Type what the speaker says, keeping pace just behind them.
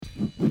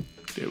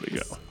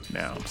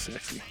Now I'm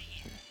sexy.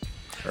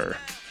 Her.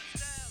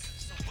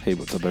 Hey,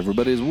 what's up,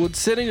 everybody? It's Wood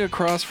sitting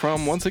across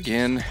from, once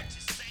again,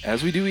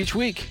 as we do each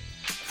week,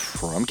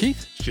 from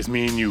Keith. It's just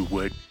me and you,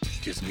 Wood.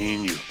 Just me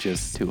and you.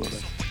 Just two of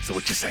us. So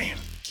what you saying?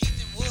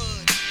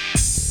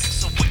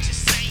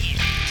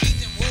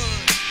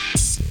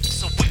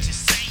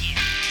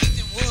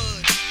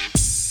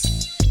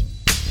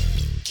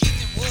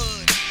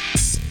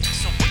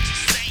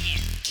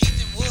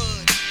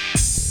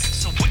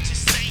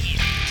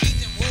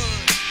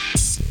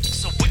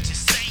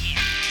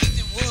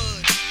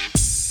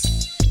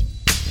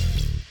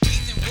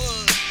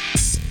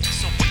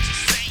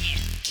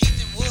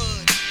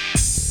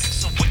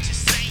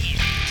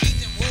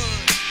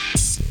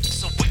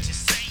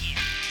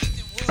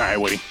 All right,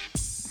 Woody.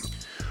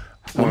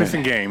 We're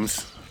missing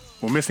games.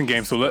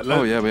 So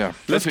we are.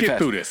 Let's get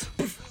through this.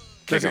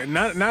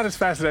 Not as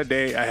fast as that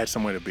day I had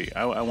somewhere to be.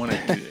 I want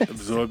to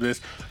absorb this.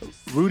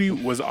 Rudy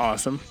was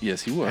awesome.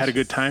 Yes, he was. Had a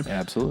good time.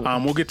 Absolutely.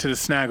 We'll get to the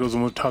snaggles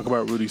and we'll talk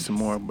about Rudy some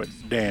more. But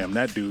damn,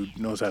 that dude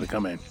knows how to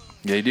come in.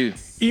 Yeah, he do.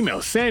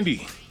 Email.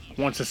 Sandy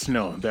wants us to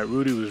know that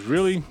Rudy was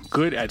really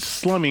good at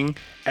slumming,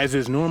 as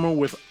is normal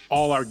with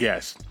all our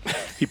guests.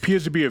 He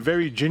appears to be a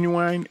very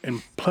genuine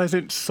and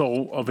pleasant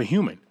soul of a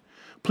human.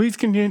 Please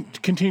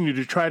continue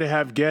to try to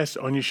have guests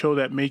on your show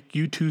that make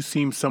you two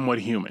seem somewhat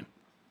human.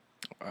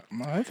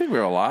 I think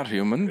we're a lot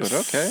human, but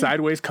okay.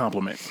 Sideways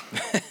compliment.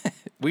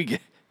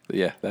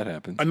 Yeah, that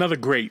happens. Another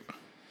great.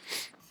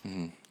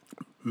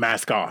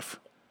 Mask off.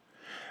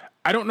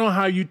 I don't know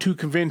how you two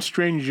convince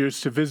strangers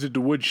to visit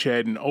the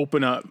woodshed and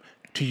open up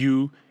to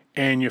you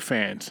and your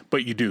fans,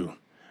 but you do.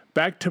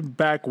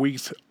 Back-to-back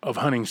weeks of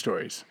hunting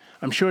stories.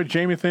 I'm sure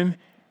Jamathan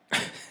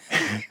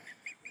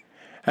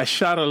has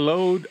shot a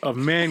load of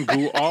man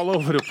goo all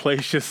over the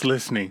place just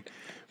listening.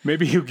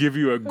 Maybe he'll give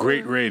you a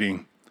great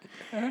rating.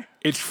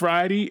 It's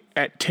Friday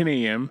at 10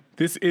 a.m.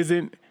 This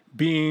isn't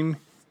being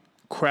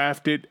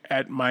crafted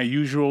at my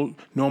usual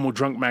normal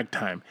drunk Mac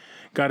time.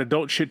 Got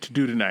adult shit to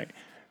do tonight.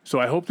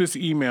 So I hope this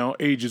email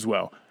ages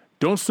well.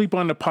 Don't sleep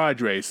on the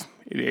Padres.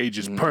 It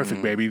ages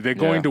perfect, baby. They're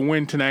going to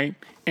win tonight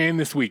and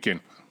this weekend.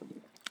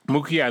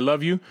 Mookie, I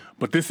love you,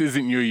 but this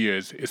isn't your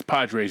years. It's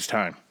Padres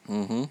time.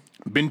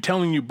 Been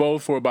telling you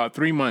both for about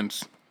 3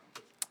 months.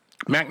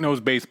 Mac knows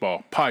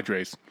baseball.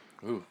 Padres.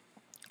 Ooh.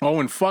 Oh,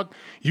 and fuck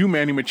you,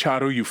 Manny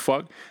Machado, you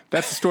fuck.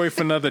 That's a story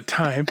for another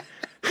time.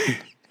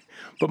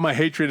 But my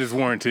hatred is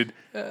warranted.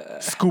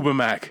 Scuba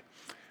Mac.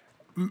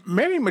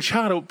 Manny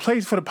Machado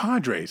plays for the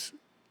Padres.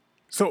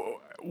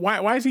 So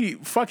why is he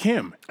fuck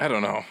him? I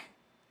don't know.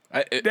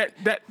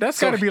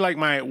 That's got to be like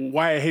my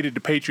why I hated the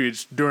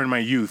Patriots during my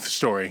youth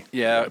story.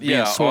 Yeah,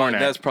 being sworn at.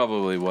 That's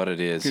probably what it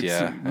is.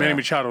 Manny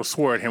Machado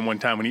swore at him one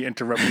time when he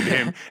interrupted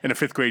him and a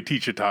fifth grade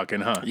teacher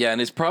talking, huh? Yeah,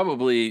 and it's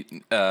probably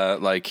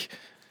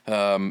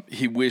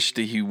he wished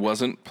that he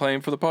wasn't playing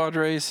for the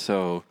Padres,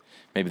 so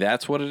maybe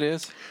that's what it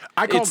is.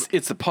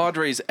 It's the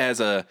Padres as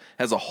a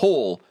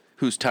whole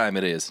whose time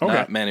it is,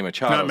 not Manny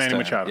Machado's Not Manny time.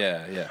 Machado.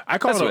 Yeah. I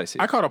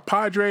call it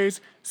Padres,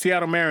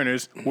 Seattle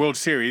Mariners World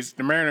Series.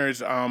 The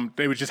Mariners,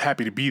 they were just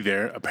happy to be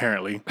there,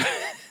 apparently.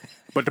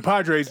 But the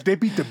Padres, they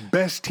beat the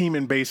best team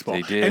in baseball.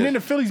 They did. And then the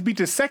Phillies beat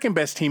the second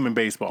best team in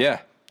baseball.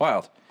 Yeah,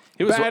 wild.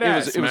 It was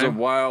a man.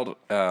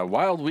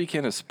 wild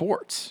weekend of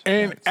sports.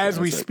 And as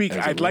we speak,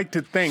 I'd like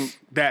to think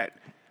that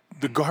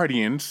the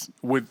Guardians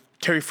with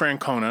Terry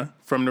Francona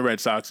from the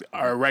Red Sox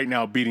are right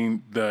now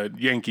beating the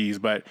Yankees,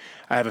 but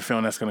I have a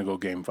feeling that's going to go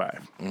Game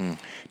 5.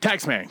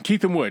 Taxman,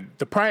 Keith and Wood.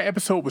 The prior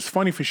episode was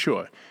funny for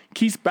sure.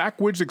 Keith's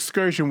backwoods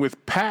excursion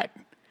with Pat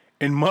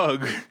and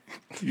Mug,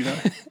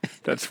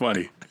 that's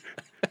funny,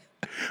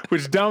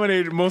 which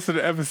dominated most of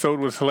the episode,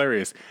 was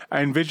hilarious.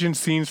 I envisioned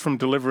scenes from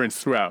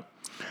Deliverance throughout.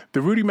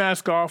 The Rudy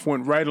mask off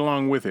went right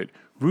along with it.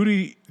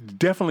 Rudy,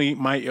 definitely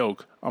my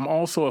ilk. I'm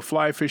also a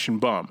fly fishing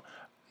bum.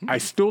 I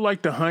still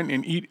like to hunt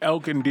and eat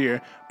elk and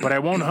deer, but I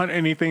won't hunt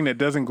anything that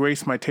doesn't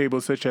grace my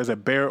table, such as a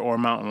bear or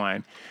mountain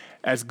lion.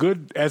 As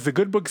the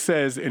good book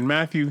says in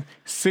Matthew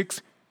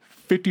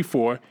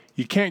 6:54,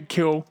 you can't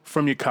kill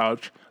from your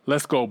couch.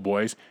 Let's go,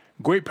 boys.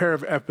 Great pair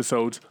of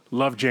episodes.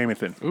 Love,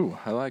 Jamathan. Ooh,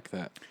 I like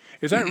that.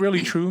 Is that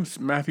really true,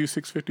 Matthew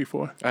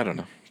 6:54? I don't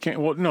know.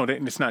 No,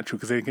 it's not true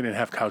because they didn't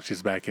have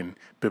couches back in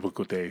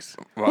biblical days.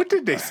 What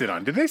did they sit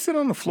on? Did they sit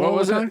on the floor? What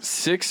was it?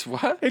 6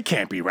 what? It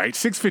can't be right.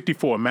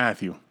 6:54,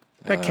 Matthew.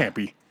 That can't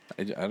be.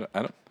 I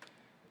don't.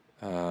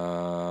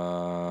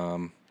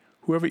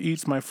 Whoever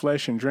eats my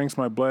flesh and drinks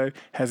my blood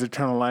has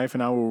eternal life,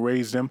 and I will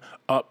raise them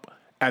up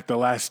at the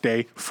last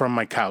day from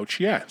my couch.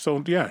 Yeah.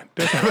 So yeah.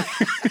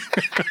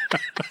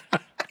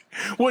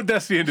 Well,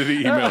 that's the end of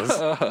the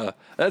emails.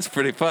 That's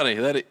pretty funny.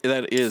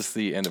 That is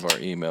the end of our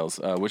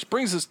emails, which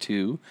brings us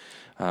to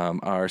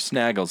our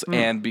snaggles.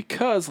 And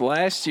because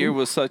last year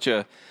was such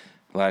a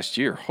Last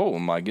year, oh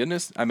my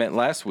goodness! I meant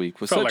last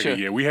week was Felt such like a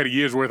year. We had a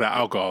year's worth of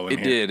alcohol in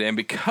here. It did, and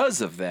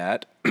because of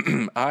that,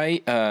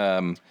 I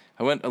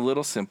went a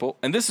little simple.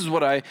 And this is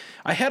what I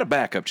had a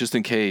backup just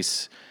in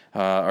case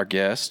our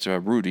guest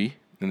Rudy,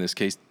 in this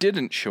case,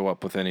 didn't show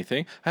up with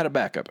anything. I had a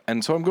backup,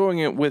 and so I'm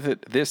going with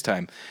it this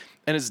time.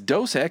 and it's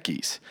Dos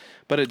Equis,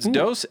 but it's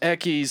Dos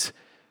Equis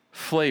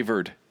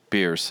flavored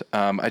beers.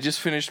 I just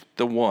finished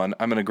the one.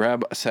 I'm going to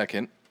grab a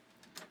second.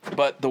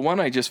 But the one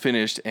I just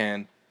finished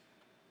and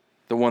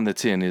the one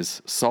that's in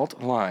is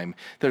salt lime.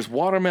 There's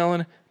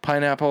watermelon,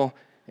 pineapple,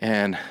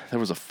 and there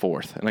was a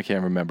fourth, and I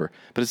can't remember.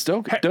 But it's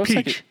Dos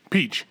Equis.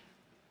 Peach.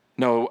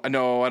 No, I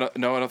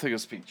don't think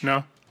it's peach.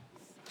 No?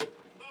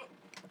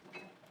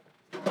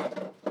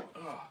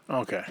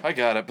 Okay. I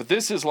got it. But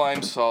this is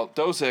lime salt,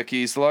 Dos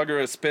Equis,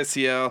 Lager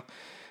Especial.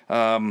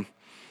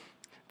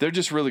 They're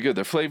just really good.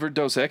 They're flavored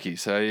Dos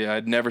Equis.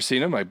 I'd never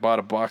seen them. I bought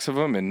a box of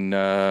them,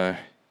 and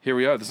here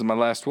we are. This is my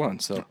last one,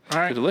 so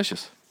they're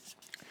delicious.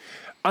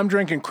 I'm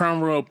drinking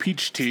Crown Royal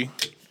peach tea,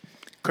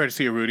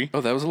 courtesy of Rudy. Oh,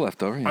 that was a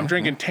leftover. Yeah. I'm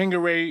drinking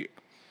Tanqueray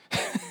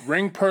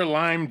Ring Per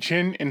Lime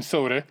Gin and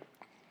Soda,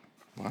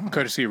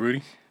 courtesy of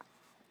Rudy.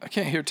 I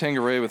can't hear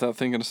Tanqueray without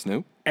thinking of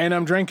Snoop. And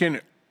I'm drinking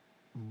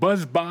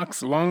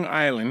Buzzbox Long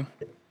Island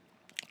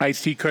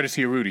iced tea,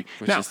 courtesy of Rudy.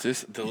 Which is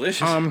this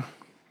delicious.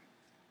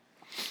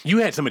 You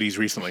had some of these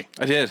recently.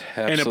 I did,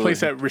 absolutely. In a place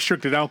that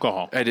restricted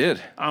alcohol. I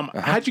did.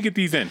 How'd you get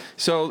these in?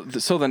 So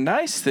the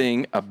nice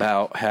thing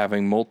about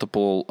having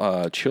multiple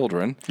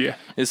children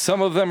is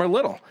some of them are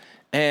little.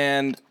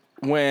 And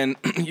when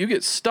you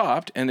get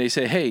stopped and they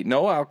say, hey,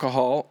 no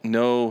alcohol,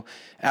 no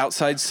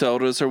outside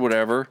sodas or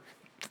whatever,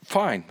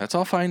 fine. That's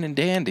all fine and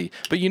dandy.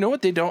 But you know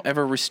what they don't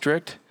ever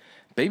restrict?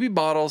 Baby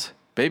bottles,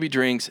 baby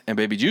drinks, and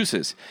baby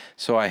juices.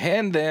 So I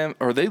hand them,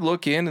 or they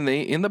look in and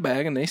they in the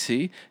bag and they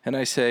see, and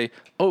I say,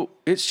 oh,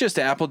 it's just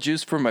apple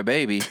juice for my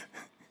baby.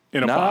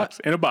 In a box.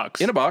 In a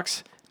box.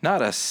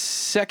 Not a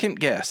second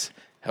guess.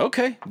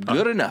 Okay,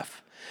 good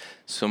enough.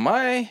 So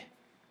my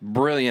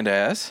brilliant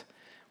ass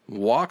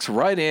walks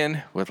right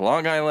in with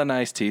Long Island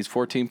iced teas,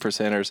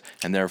 14%ers,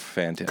 and they're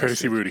fantastic.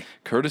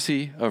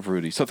 Courtesy of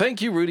Rudy. So thank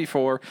you, Rudy,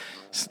 for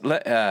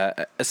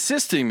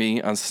assisting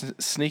me on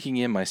sneaking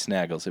in my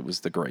snaggles. It was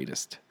the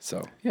greatest.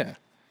 So, yeah,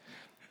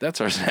 that's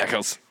our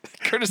snaggles.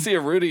 Courtesy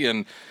of Rudy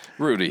and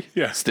Rudy.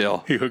 Yeah.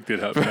 Still. He hooked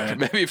it up, man.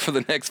 Maybe for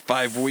the next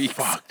 5 weeks.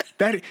 Fuck.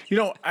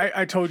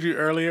 I told you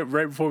earlier,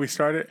 right before we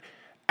started,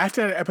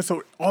 after that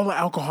episode, all the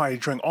alcohol I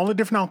drank, all the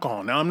different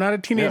alcohol. Now, I'm not a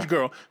teenage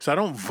girl, so I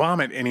don't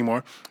vomit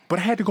anymore, but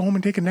I had to go home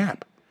and take a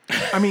nap.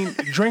 I mean,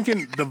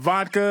 drinking the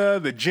vodka,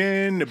 the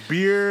gin, the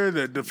beer,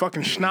 the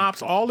fucking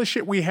schnapps, all the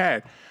shit we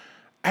had.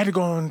 I had to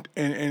go on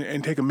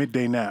and take a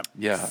midday nap.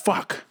 Yeah.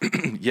 Fuck.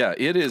 Yeah,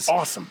 it is.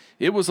 Awesome.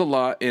 It was a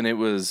lot, and it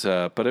was,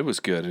 but it was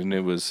good, and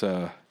it was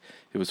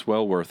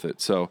well worth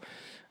it. So,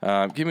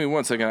 give me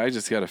 1 second. I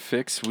just got to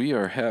fix.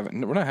 We're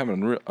not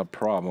having a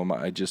problem.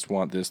 I just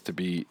want this to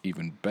be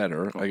even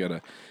better. I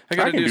gotta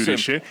do this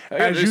shit.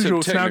 As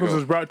usual, Snaggles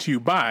is brought to you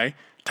by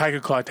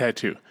Tiger Claw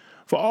Tattoo.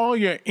 For all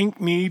your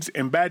ink needs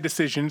and bad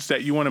decisions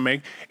that you want to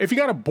make, if you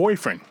got a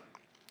boyfriend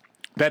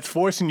that's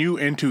forcing you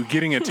into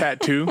getting a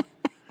tattoo,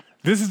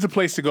 this is the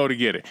place to go to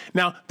get it.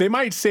 Now, they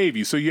might save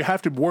you, so you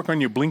have to work on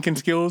your blinking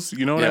skills,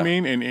 you know what I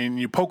mean, and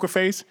your poker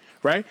face,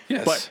 right?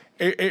 Yes. But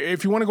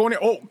if you want to go in there,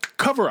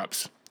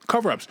 cover-ups.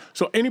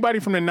 So anybody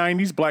from the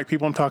 90s, black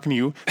people, I'm talking to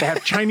you, that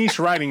have Chinese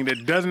writing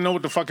that doesn't know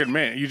what the fuck it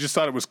meant, you just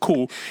thought it was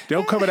cool,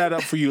 they'll cover that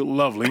up for you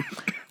lovely.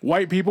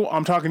 White people,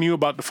 I'm talking to you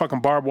about the fucking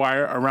barbed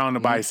wire around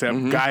the bicep,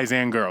 guys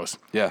and girls.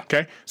 Yeah.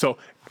 Okay? So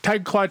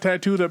Tiger Claw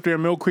Tattoos up there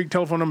in Mill Creek.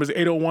 Telephone number is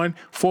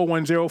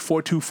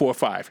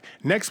 801-410-4245.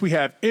 Next, we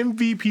have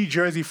MVP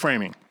Jersey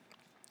Framing.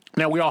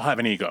 Now, we all have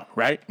an ego,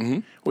 right?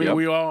 Mm-hmm.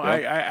 We all.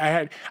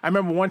 Yep. I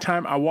remember one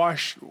time I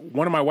washed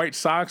one of my white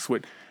socks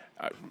with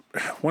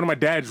one of my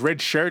dad's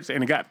red shirts,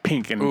 and it got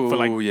pink. And for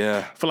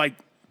like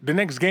the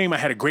next game, I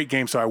had a great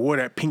game, so I wore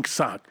that pink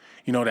sock.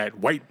 You know, that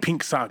white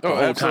pink sock the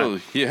whole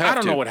time. I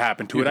don't know what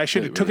happened to it. I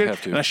should have took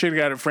it, and I should have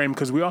got it framed,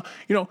 because we all,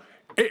 you know,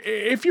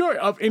 if you're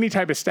of any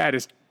type of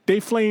status, they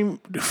frame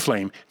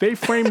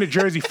the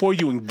jersey for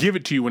you and give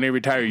it to you when they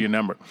retire your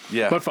number.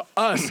 Yeah. But for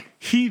us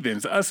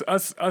heathens,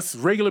 us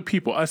regular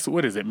people,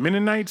 what is it,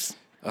 Mennonites?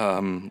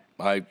 Lay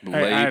I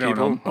don't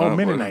people. know. Oh,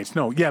 Mennonites.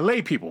 No, yeah,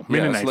 lay people.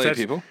 Mennonites. Lay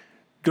people.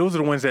 Those are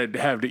the ones that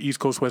have the East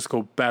Coast, West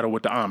Coast battle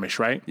with the Amish,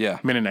 right? Yeah.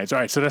 Mennonites. All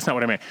right, so that's not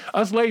what I meant.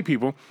 Us lay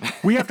people,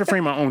 we have to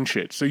frame our own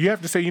shit. So you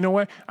have to say, you know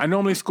what? I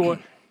normally score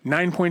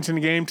 9 points in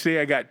the game.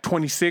 Today I got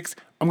 26.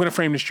 I'm going to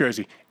frame this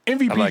jersey.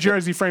 MVP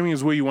jersey framing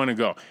is where you want to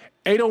go.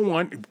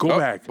 801,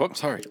 back. Oh,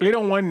 sorry.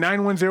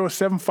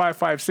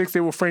 801-910-7556. They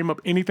will frame up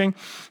anything.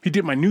 He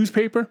did my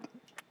newspaper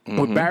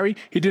with Barry.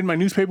 He did my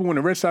newspaper when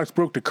the Red Sox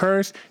broke the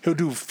curse. He'll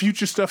do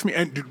future stuff for me.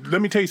 And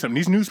let me tell you something.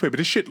 These newspapers,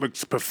 this shit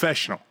looks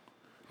professional.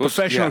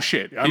 Professional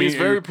shit. I mean, he's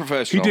very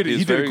professional. He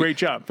did a great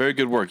job. Very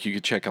good work. You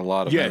could check a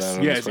lot of that out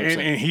on his website.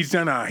 And he's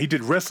done. He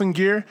did wrestling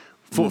gear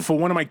for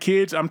one of my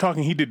kids. I'm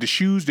talking. He did the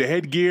shoes, the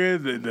headgear.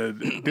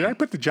 Did I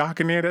put the jock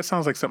in there? That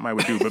sounds like something I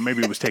would do, but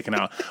maybe it was taken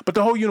out. But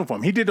the whole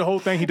uniform. He did the whole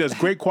thing. He does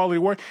great quality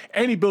work,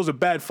 and he builds a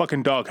bad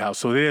fucking doghouse.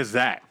 So there's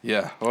that.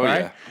 Yeah. Oh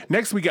yeah.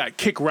 Next we got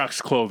Kick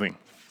Rocks Clothing.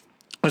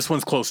 This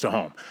one's close to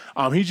home.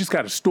 He just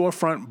got a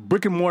storefront,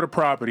 brick and mortar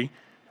property.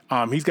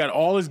 He's got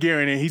all his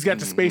gear in it. He's got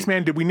the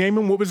Spaceman. Did we name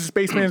him? What was the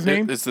Spaceman's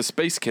name? It's the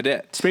Space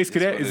Cadet. Space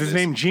Cadet. Is his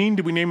name Gene?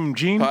 Did we name him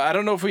Gene? I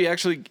don't know if we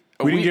actually.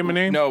 We didn't give him a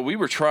name? No, we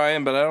were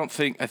trying, but I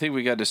think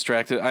we got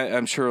distracted.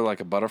 I'm sure like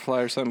a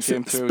butterfly or something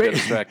came through. We got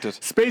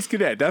distracted. Space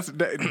Cadet.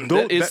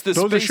 It's the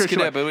Space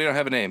Cadet, but we don't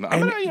have a name. I'm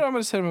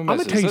gonna send him a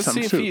message. Tell you Let's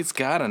see if he's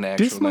got an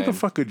actual This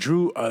motherfucker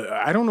drew.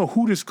 I don't know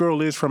who this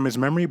girl is from his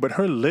memory, but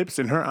her lips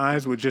and her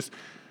eyes were just.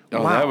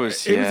 Oh, wow.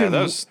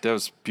 that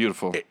was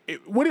beautiful.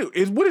 What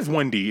is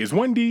 1D? Is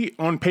 1D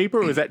on paper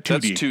or is that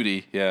 2D? That's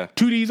 2D. Yeah.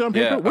 2D's on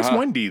paper. Yeah, What's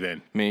 1D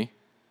then? Me.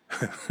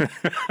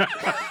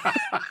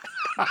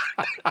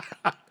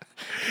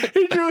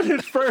 He drew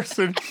his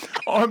person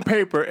on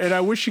paper, and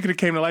I wish she could have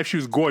came to life. She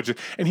was gorgeous,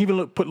 and he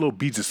even put little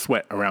beads of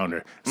sweat around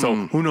her.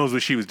 So who knows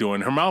what she was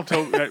doing? Her mouth,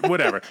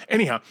 whatever.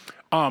 Anyhow,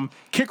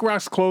 Kick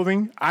Rock's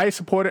clothing, I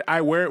support it.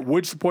 I wear it.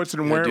 Wood supports it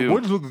and wear it.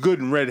 Wood looks good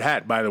in red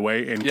hat, by the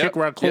way. And Kick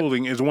Rock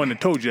clothing is the one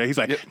that told you that. He's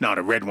like, no,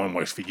 the red one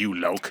works for you,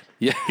 Loke.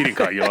 Yeah. He didn't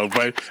call you Loke,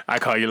 but I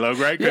call you Loke,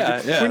 right?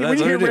 Yeah, when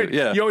you hear red,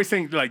 you always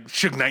think like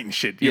Suge Knight and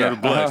shit. You know,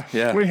 the blood.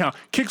 Anyhow,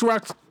 Kick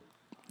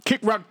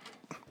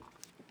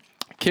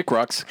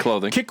Rock's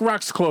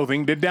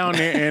clothing. They're down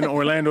there in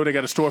Orlando. They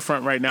got a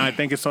storefront right now. I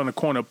think it's on the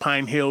corner of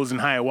Pine Hills and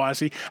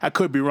Hiawassee. I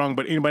could be wrong,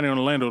 but anybody in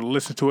Orlando to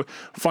listen to it,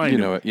 find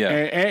him.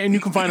 And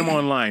you can find him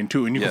online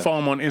too, and you can follow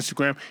him on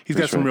Instagram. He's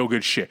got some real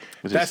good shit.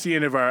 That's the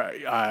end of our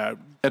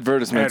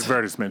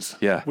advertisements.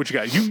 Yeah. What you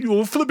got?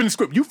 You flipping the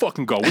script. You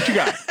fucking go. What you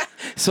got?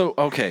 So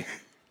okay.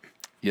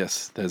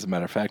 Yes, as a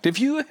matter of fact. If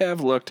you have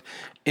looked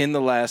in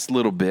the last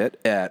little bit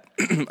at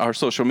our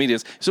social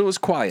medias, so it was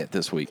quiet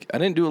this week. I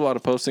didn't do a lot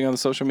of posting on the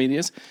social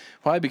medias.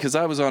 Why? Because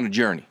I was on a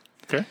journey.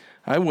 Okay.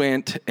 I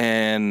went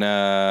and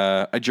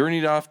I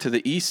journeyed off to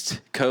the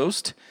East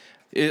Coast.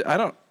 I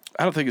don't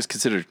think it's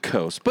considered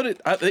coast, but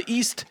the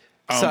east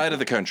side of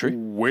the country.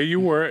 Where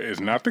you were is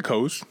not the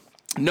coast.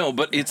 No,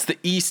 but it's the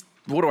east.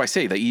 What do I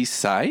say? The east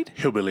side?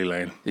 Hillbilly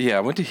land. Yeah,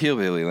 I went to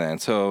Hillbilly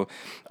land. So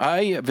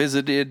I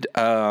visited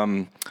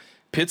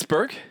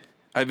Pittsburgh,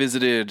 I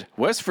visited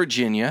West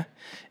Virginia,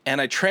 and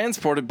I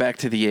transported back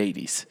to the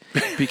 80s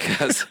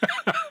because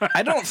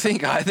I don't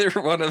think either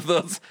one of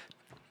those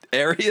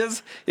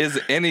areas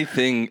is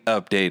anything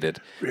updated.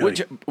 Really?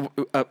 Which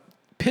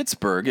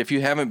Pittsburgh, if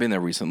you haven't been there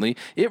recently,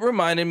 it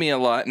reminded me a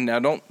lot, and now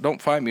don't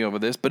fight me over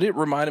this, but it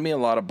reminded me a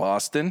lot of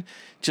Boston,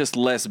 just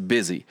less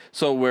busy.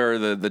 So where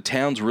the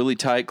town's really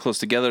tight, close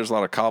together, there's a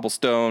lot of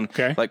cobblestone,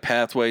 like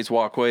pathways,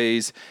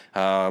 walkways,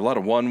 a lot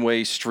of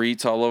one-way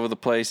streets all over the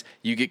place.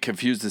 You get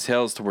confused as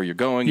hell as to where you're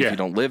going if you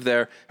don't live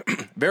there.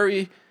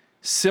 Very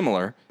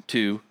similar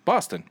to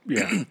Boston.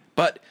 Yeah.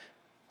 But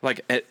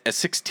like a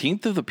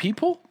 16th of the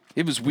people?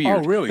 It was weird.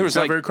 Oh, really? It was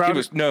not very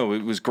crowded?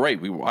 It was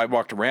great. I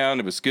walked around.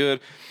 It was good.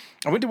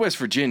 I went to West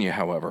Virginia,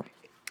 however,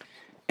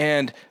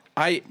 and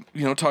I,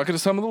 talking to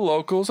some of the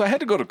locals, I had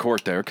to go to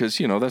court there because,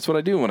 that's what I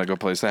do when I go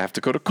places. I have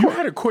to go to court. You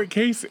had a court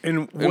case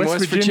in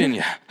West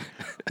Virginia?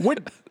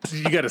 What?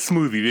 You got a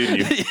smoothie, didn't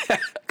you? Yeah.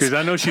 Because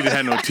I know she didn't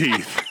have no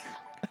teeth.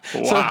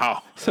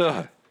 Wow.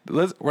 So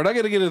we're not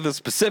going to get into the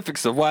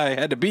specifics of why I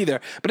had to be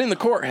there, but in the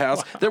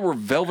courthouse, there were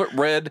velvet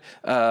red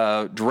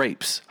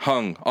drapes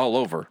hung all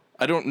over.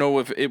 I don't know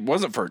if it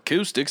wasn't for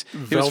acoustics.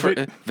 It was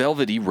for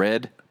velvety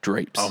red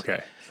drapes.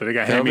 Okay. So they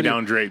got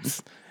hand-me-down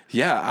drapes.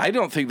 Yeah, I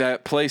don't think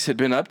that place had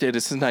been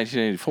updated since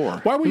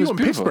 1984. Why were you in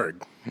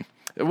Pittsburgh?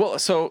 Well,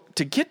 so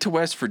to get to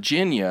West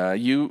Virginia,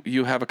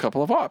 you have a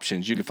couple of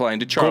options. You can fly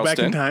into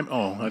Charleston. Go back in time?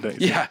 Oh,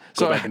 yeah.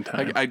 Go back in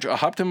time. I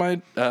hopped in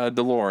my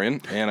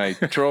DeLorean, and I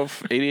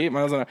drove 88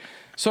 miles an hour.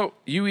 So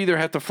you either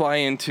have to fly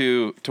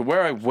into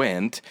where I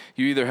went,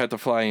 you either have to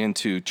fly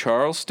into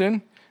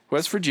Charleston,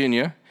 West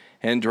Virginia,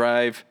 and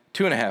drive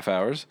 2.5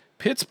 hours,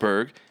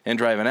 Pittsburgh, and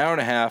drive an hour and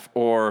a half,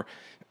 or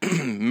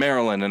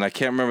Maryland, and I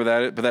can't remember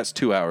that, but that's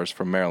 2 hours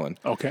from Maryland.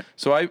 Okay.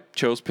 So I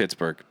chose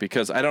Pittsburgh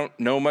because I don't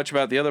know much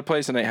about the other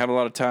place, and I have a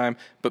lot of time.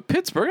 But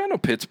Pittsburgh, I know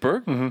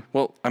Pittsburgh. Mm-hmm.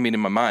 Well, I mean, in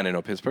my mind, I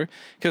know Pittsburgh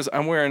because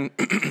I'm wearing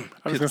I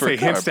was going to say,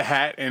 hence the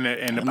hat and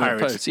the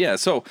Pirates. Yeah,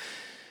 so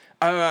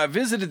I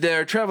visited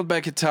there, traveled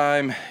back in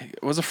time,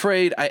 was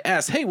afraid. I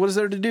asked, hey, what is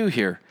there to do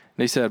here? And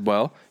they said,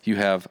 well, you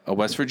have a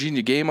West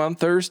Virginia game on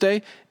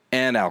Thursday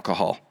and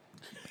alcohol.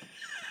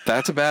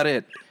 That's about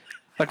it.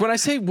 Like when I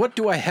say, what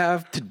do I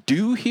have to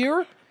do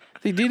here?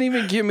 They didn't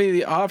even give me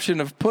the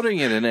option of putting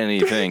it in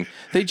anything.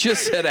 They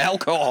just said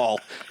alcohol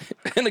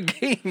and a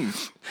game.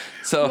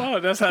 So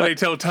that's how they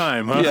tell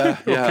time, huh? Yeah,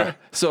 yeah. Okay.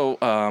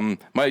 So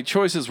my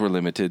choices were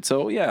limited.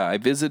 So yeah, I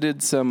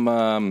visited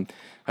some.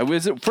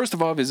 First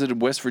of all, I visited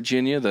West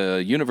Virginia,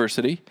 the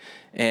university,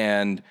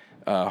 and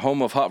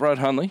home of Hot Rod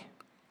Hundley,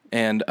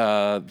 and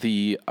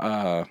the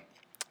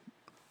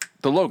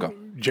logo.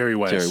 Jerry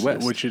West,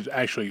 which is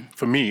actually,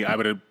 for me, I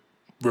would have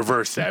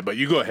reversed that, but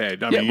you go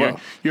ahead. I mean,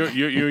 you're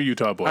a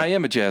Utah boy. I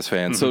am a jazz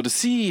fan, so to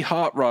see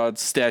Hot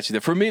Rod's statue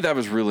there, for me, that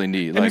was really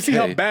neat. And to see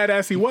how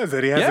badass he was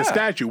that he has a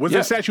statue. Was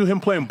the statue him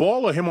playing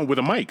ball or him with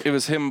a mic? It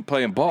was him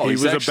playing ball. He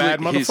was a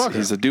bad motherfucker.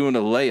 He's doing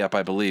a layup,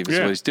 I believe, is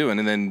what he's doing.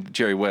 And then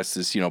Jerry West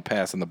is,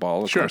 passing the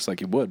ball, of course, like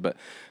he would. But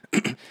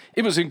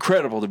it was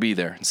incredible to be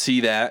there and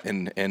see that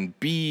and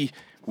be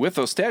with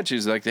those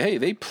statues. Like, hey,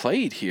 they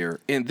played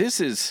here. And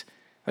this is...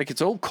 like,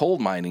 it's old coal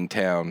mining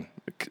town,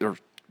 or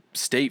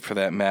state for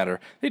that matter.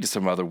 They did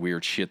some other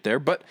weird shit there,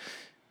 but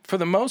for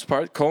the most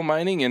part, coal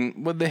mining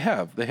and what they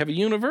have a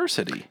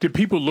university. Did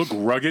people look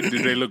rugged?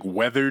 Did they look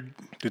weathered?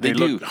 Did they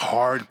look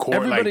hardcore?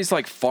 Everybody's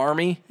like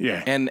farmy.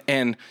 Yeah.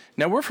 And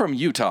now we're from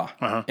Utah,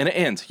 and it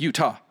ends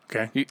Utah.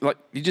 Okay.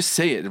 You just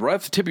say it right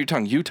off the tip of your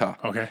tongue, Utah.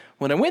 Okay.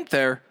 When I went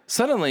there,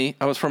 suddenly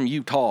I was from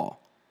Utah.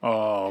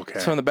 Oh, okay.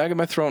 So in the back of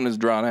my throat is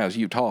drawn out as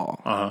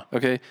Utah.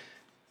 Okay.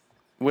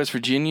 West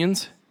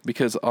Virginians,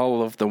 because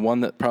all of the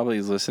one that probably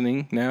is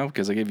listening now,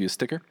 because I gave you a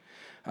sticker,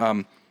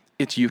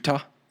 it's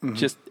Utah.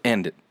 Just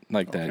end it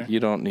like that. You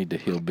don't need to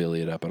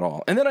hillbilly it up at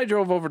all. And then I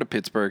drove over to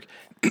Pittsburgh,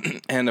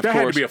 and of that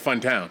course, had to be a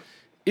fun town.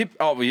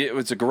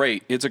 It's a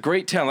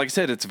great town. Like I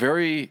said, it's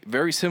very,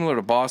 very similar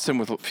to Boston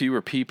with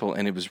fewer people,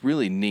 and it was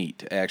really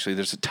neat, actually.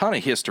 There's a ton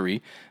of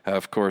history.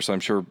 Of course, I'm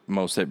sure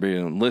most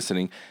everyone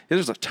listening,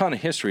 there's a ton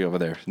of history over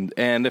there.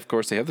 And, of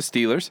course, they have the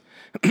Steelers.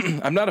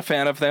 I'm not a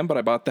fan of them, but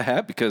I bought the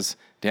hat because,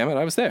 damn it,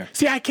 I was there.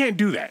 See, I can't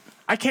do that.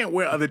 I can't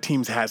wear other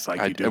teams' hats like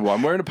you do. Well,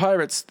 I'm wearing a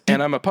Pirates,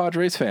 and I'm a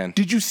Padres fan.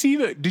 Did you see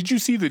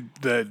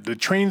the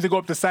trains that go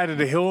up the side of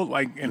the hill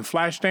like in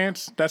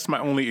Flashdance? That's my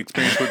only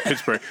experience with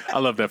Pittsburgh. I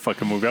love that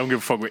fucking movie. I don't give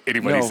a fuck what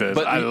anybody says.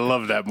 I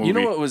love that movie. You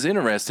know what was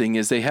interesting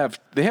is they have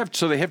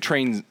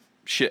trains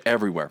shit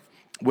everywhere.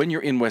 When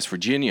you're in West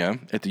Virginia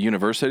at the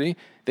university,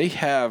 they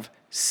have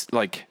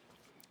like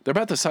they're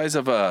about the size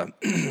of a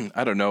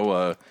I don't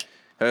know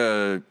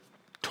a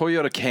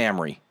Toyota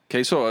Camry.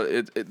 Okay,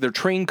 so they're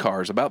train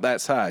cars about that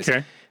size. Okay.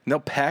 And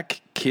they'll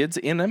pack kids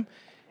in them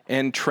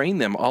and train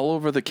them all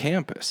over the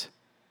campus.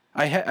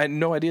 I had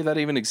no idea that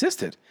even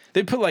existed.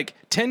 They put like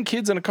 10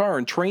 kids in a car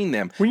and train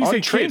them. When you on say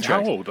train kids,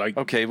 tracks. how old? Like,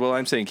 okay, well,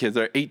 I'm saying kids.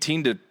 They're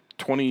 18 to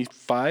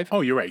 25. oh,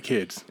 you're right,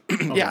 kids.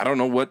 Okay. Yeah, I don't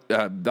know what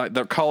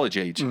they're college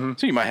age.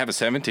 So you might have a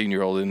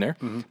 17-year-old in there,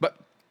 but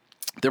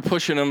they're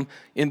pushing them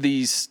in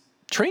these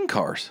train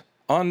cars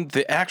on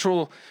the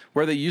actual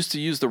where they used to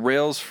use the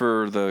rails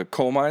for the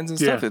coal mines and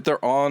stuff. Yeah.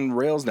 They're on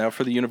rails now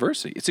for the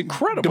university. It's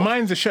incredible. The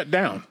mines are shut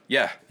down.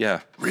 Yeah.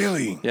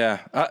 Really?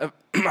 Yeah.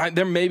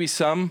 There may be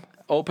some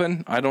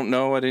open. I don't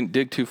know. I didn't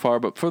dig too far,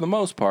 but for the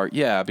most part,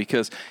 yeah.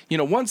 Because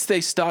once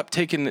they stopped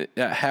taking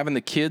having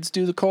the kids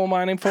do the coal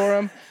mining for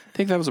them, I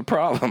think that was a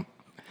problem.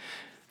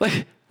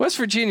 Like West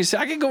Virginia,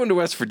 I could go into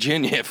West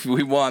Virginia if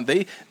we want.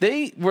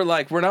 They were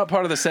like, we're not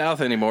part of the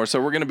South anymore,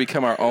 so we're going to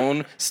become our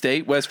own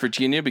state, West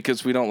Virginia,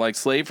 because we don't like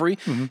slavery.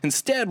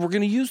 Instead, we're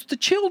going to use the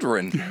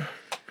children.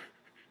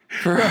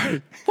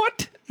 Right.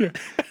 What? Yeah.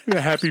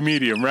 The happy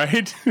medium,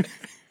 right?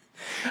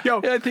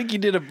 Yo, I think you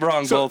did it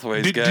wrong both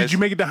ways, guys. Did you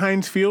make it to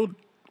Heinz Field?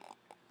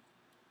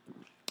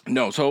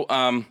 No. So,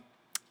 like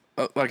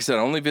I said, I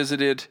only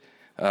visited.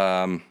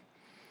 Now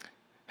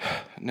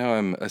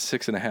I'm a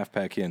 6.5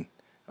 pack in.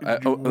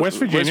 West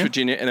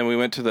Virginia, and then we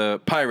went to the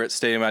Pirates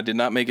Stadium. I did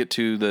not make it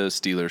to the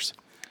Steelers.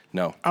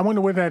 No. I wonder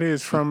where that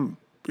is from.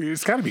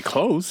 It's got to be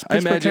close. I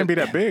Pittsburgh imagine can't be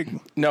that big.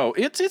 No,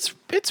 it's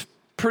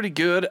pretty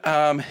good.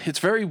 It's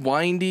very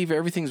windy.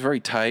 Everything's very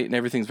tight and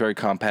everything's very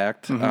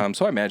compact.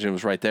 So I imagine it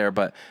was right there.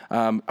 But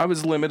I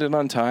was limited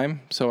on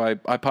time, so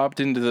I popped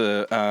into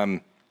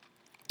the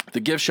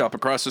gift shop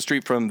across the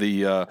street from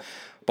the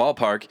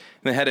ballpark, and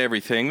they had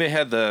everything. They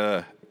had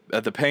the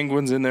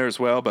Penguins in there as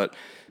well, but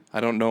I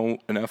don't know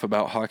enough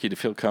about hockey to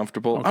feel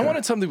comfortable. Okay. I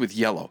wanted something with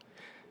yellow.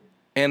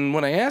 And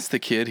when I asked the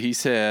kid, he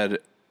said,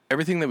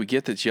 everything that we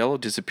get that's yellow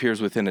disappears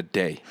within a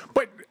day.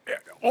 But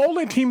all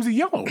their teams are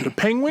yellow. The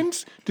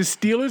Penguins, the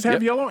Steelers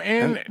have yellow,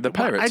 and the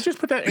Pirates. I just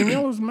put that in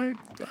yellow as my...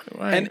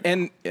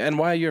 And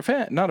why you're a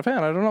fan? Not a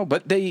fan, I don't know.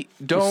 But they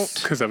don't...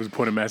 Because I was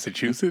born in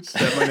Massachusetts.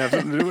 That might have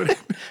something to do with it.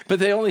 But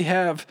they only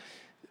have...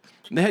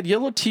 They had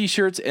yellow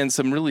T-shirts and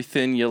some really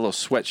thin yellow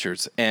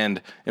sweatshirts.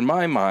 And in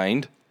my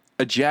mind...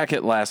 a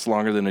jacket lasts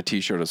longer than a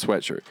T-shirt or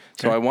sweatshirt.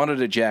 So I wanted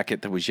a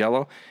jacket that was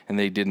yellow, and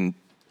they didn't.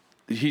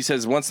 He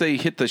says once they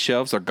hit the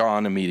shelves, they're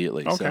gone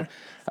immediately. Okay. So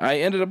I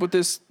ended up with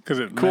this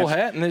cool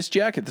hat and this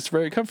jacket that's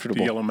very comfortable.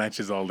 The yellow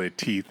matches all their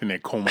teeth, and they're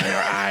combing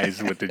their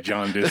eyes with the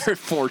jaundice. Their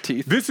 4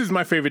 teeth. This is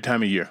my favorite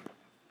time of year.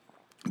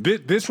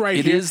 This right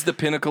It here. is the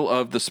pinnacle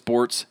of the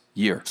sports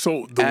year.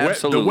 So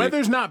the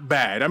weather's not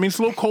bad. I mean, it's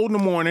a little cold in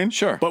the morning.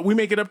 Sure. But we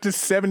make it up to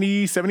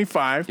 70,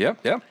 75.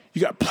 Yep.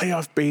 You got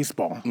playoff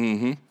baseball.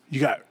 Mm-hmm.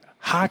 You got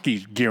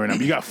hockey gearing up.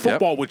 You got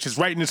football, which is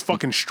right in its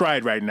fucking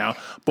stride right now,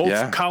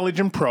 both college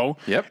and pro.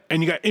 Yep.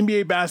 And you got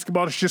NBA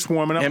basketball that's just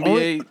warming up.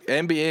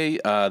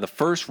 NBA, the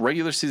first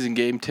regular season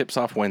game tips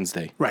off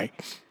Wednesday. Right.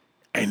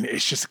 And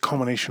it's just a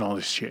culmination of all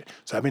this shit.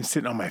 So I've been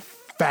sitting on my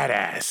fat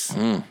ass.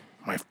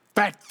 My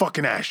fat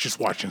fucking ass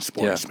just watching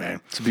sports, man.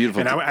 It's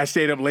beautiful. And I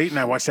stayed up late and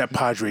I watched that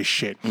Padres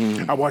shit.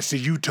 I watched the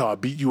Utah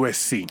beat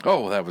USC.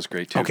 Oh, that was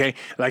great, too. Okay?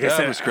 Like I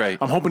said, that was great.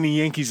 I'm hoping the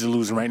Yankees are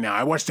losing right now.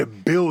 I watched the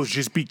Bills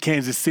just beat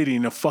Kansas City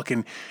in a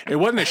fucking... It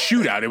wasn't a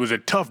shootout. It was a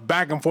tough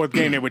back-and-forth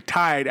game. They were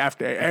tied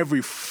after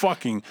every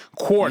fucking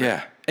quarter.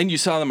 Yeah. And you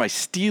saw that my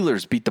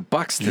Steelers beat the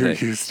Bucks today.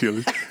 You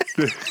Steelers.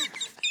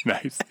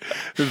 Nice.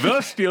 The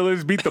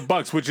Steelers beat the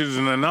Bucks, which is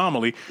an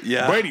anomaly.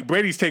 Yeah.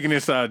 Brady's taking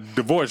this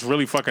divorce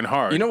really fucking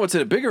hard. You know what's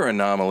a bigger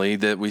anomaly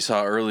that we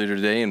saw earlier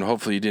today, and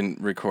hopefully you didn't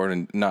record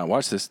and not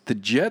watch this? The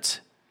Jets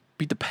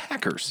beat the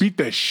Packers. Beat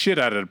the shit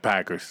out of the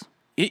Packers.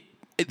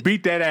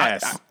 Beat that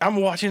ass. I'm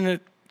watching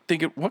it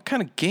thinking, what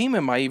kind of game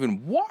am I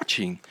even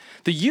watching?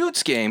 The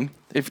Utes game,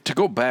 to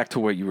go back to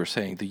what you were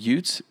saying, the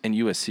Utes and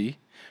USC,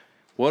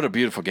 what a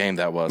beautiful game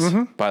that was,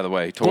 by the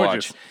way, to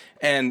watch.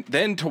 And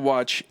then to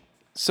watch.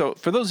 So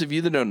for those of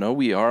you that don't know,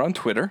 we are on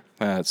Twitter.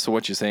 So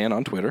what you're saying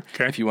on Twitter.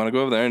 Okay. If you want to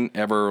go over there and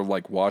ever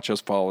watch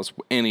us, follow us,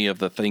 any of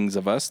the things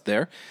of us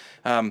there.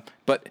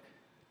 But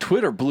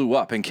Twitter blew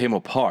up and came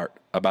apart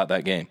about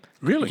that game.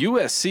 Really?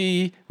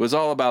 USC was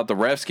all about the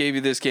refs gave you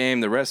this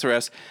game, the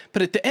refs.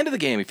 But at the end of the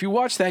game, if you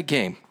watch that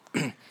game,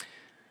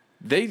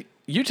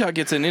 Utah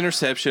gets an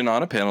interception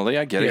on a penalty.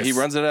 I get it. He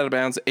runs it out of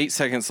bounds, 8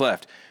 seconds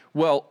left.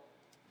 Well,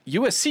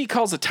 USC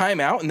calls a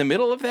timeout in the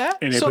middle of that,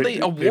 and they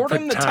award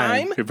him the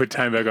time. They put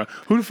time back on.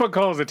 Who the fuck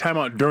calls a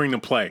timeout during the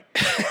play?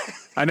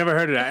 I never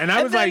heard of that. And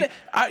I was like,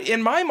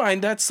 in my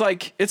mind, that's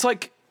like it's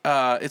like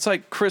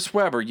Chris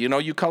Webber.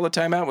 You call a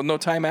timeout with no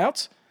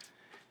timeouts.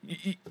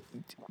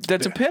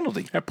 That's a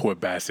penalty. That poor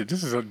bastard.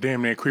 This is a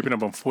damn near creeping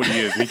up on 40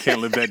 years. He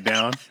can't live that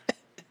down.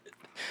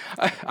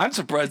 I'm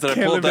surprised that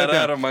I pulled that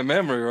out of my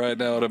memory right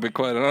now, to be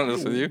quite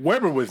honest with you.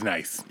 Weber was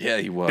nice. Yeah,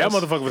 he was. That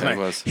motherfucker was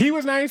nice. He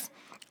was nice.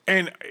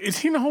 And is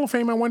he in the Hall of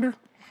Fame, I wonder?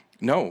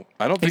 No,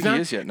 I don't think he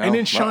is yet. No. And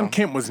then Sean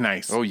Kemp was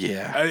nice. Oh,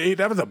 yeah.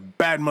 That was a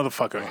bad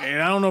motherfucker.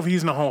 And I don't know if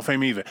he's in the Hall of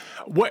Fame either.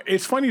 What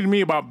it's funny to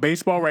me about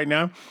baseball right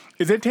now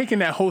is they're taking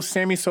that whole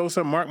Sammy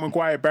Sosa, Mark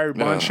McGwire, Barry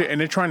Bonds shit, and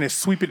they're trying to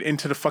sweep it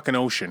into the fucking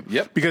ocean.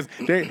 Yep. Because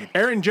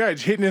Aaron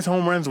Judge hitting his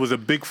home runs was a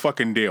big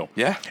fucking deal.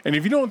 Yeah. And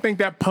if you don't think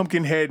that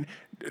pumpkin head,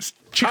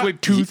 chiclet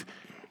tooth...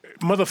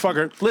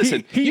 motherfucker.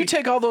 Listen, you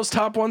take all those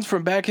top ones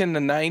from back in the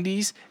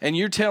 90s, and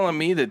you're telling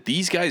me that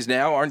these guys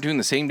now aren't doing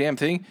the same damn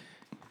thing?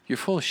 You're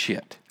full of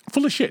shit.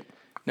 Full of shit.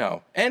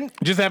 No. And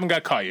just haven't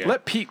got caught yet.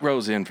 Let Pete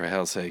Rose in, for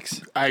hell's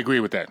sakes. I agree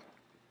with that.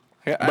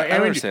 Yeah, I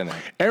understand that.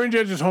 Aaron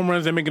Judge's home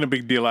runs, they're making a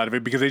big deal out of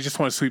it because they just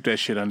want to sweep that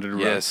shit under the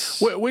rug.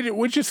 Yes.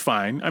 Which is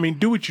fine. I mean,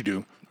 do what you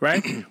do,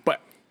 right?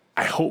 But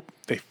I hope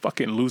they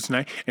fucking lose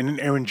tonight. And then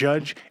Aaron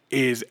Judge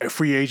is a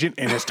free agent,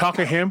 and let's talk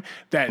of him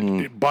that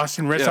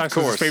Boston Red Sox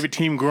was his favorite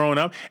team growing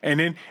up. And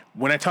then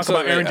when I talk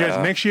about Aaron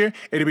Judge next year,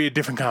 it'll be a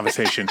different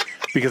conversation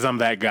because I'm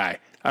that guy.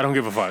 I don't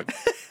give a fuck.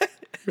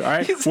 All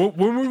right.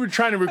 When we were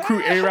trying to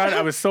recruit A-Rod,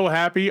 I was so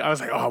happy. I was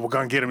like, oh, we're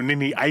going to get him. And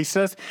then he iced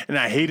us, and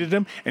I hated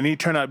him. And he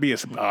turned out to be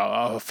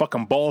a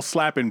fucking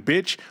ball-slapping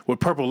bitch with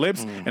purple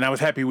lips, and I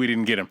was happy we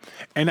didn't get him.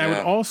 And I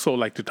would also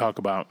like to talk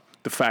about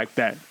the fact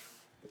that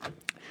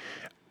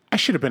I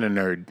should have been a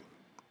nerd.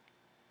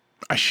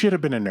 I should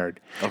have been a nerd.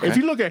 Okay. If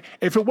you look at,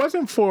 if it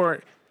wasn't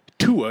for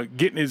Tua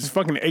getting his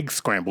fucking eggs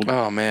scrambled,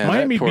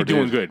 Miami would be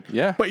doing good.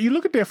 Yeah. But you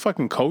look at their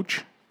fucking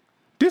coach.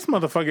 This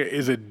motherfucker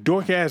is a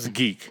dork-ass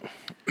geek.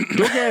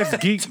 Dork-ass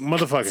geek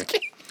motherfucker.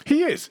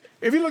 He is.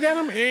 If you look at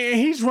him,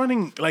 he's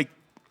running like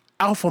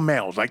alpha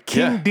males, like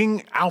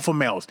king-ding alpha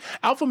males.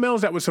 Alpha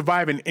males that would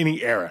survive in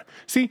any era.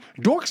 See,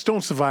 dorks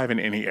don't survive in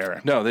any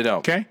era. No, they don't.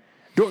 Okay?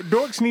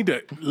 Dorks need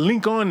to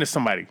link on to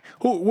somebody.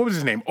 What was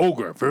his name?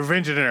 Ogre, for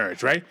Revenge of the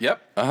Nerds, right?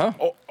 Yep.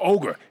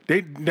 Ogre.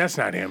 That's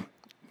not him.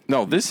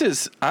 No, this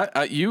is,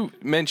 you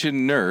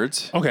mentioned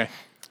nerds. Okay.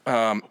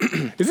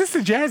 Is this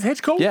the Jazz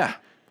head coach? Yeah.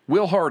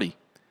 Will Hardy.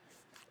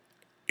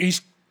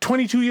 He's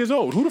 22 years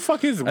old. Who the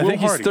fuck is Will Hardy? I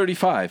think he's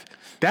 35.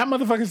 That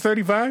motherfucker's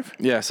 35?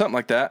 Yeah, something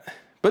like that.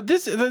 But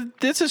this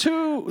is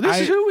who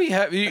we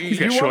have. He's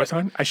got shorts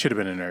on. I should have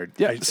been a nerd.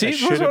 Yeah,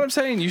 that's what I'm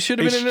saying. You should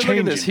have been a nerd. Look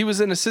at this. He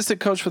was an assistant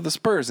coach for the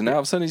Spurs, and now all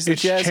of a sudden he's the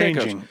Jazz head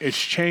coach. It's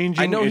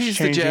changing. I know he's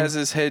the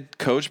Jazz's head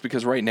coach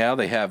because right now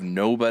they have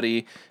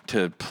nobody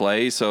to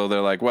play, so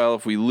they're like, well,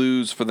 if we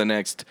lose for the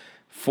next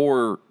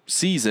 4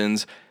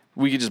 seasons,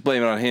 we could just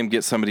blame it on him,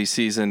 get somebody's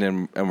season,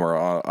 and we're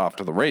off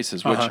to the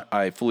races, which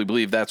I fully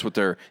believe that's what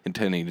they're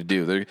intending to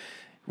do.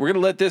 We're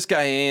going to let this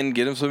guy in,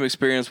 get him some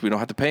experience. We don't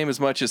have to pay him as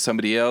much as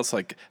somebody else,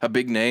 like a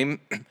big name.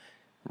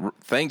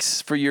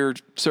 Thanks for your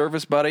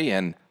service, buddy,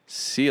 and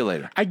see you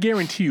later. I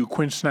guarantee you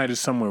Quinn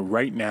Snyder's somewhere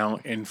right now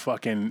in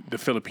fucking the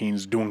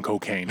Philippines doing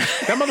cocaine.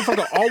 That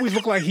motherfucker always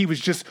looked like he was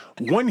just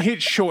one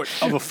hit short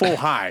of a full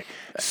high.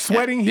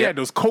 Sweating, he had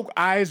those coke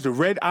eyes, the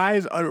red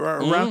eyes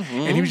around,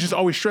 and he was just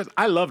always stressed.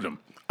 I loved him.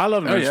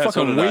 It's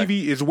fucking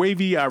wavy. It's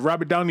wavy.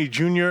 Robert Downey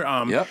Jr.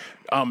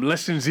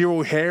 Less than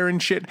zero hair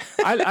and shit.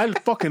 I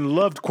fucking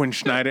loved Quinn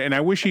Snyder, and I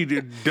wish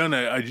he'd done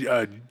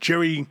a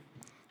Jerry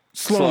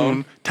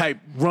Sloan type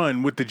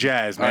run with the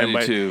Jazz, man. I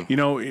do too. You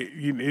know,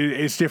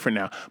 it's different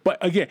now. But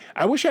again,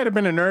 I wish I'd have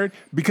been a nerd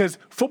because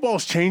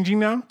football's changing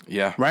now.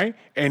 Yeah. Right?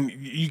 And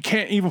you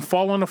can't even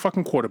fall on the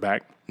fucking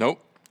quarterback.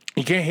 Nope.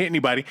 You can't hit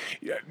anybody.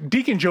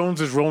 Deacon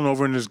Jones is rolling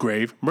over in his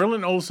grave.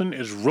 Merlin Olsen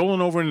is rolling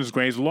over in his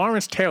grave.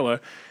 Lawrence Taylor,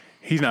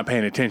 he's not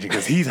paying attention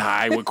because he's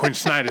high with Quinn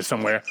Snyder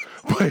somewhere.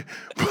 But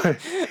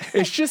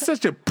it's just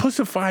such a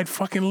pussified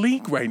fucking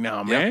league right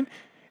now, man.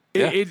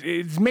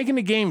 It's making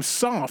the game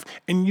soft.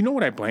 And you know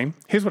what I blame?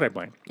 Here's what I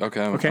blame. Okay,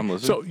 I'm listening.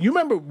 So you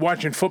remember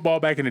watching football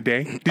back in the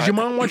day? Did your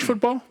mom watch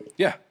football?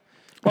 Yeah.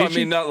 Well, Did I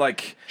mean, she? not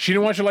like She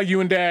didn't watch it like you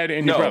and Dad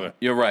and your No, brother.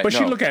 you're right, But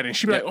she'd no. look at it and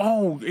she'd be like,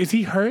 oh, is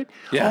he hurt?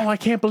 Yeah. Oh, I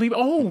can't believe it.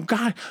 Oh,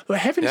 God. Well,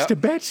 heavens Yep. to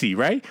Betsy,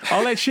 right?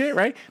 All that shit,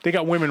 right? They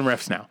got women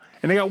refs now.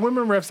 And they got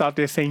women refs out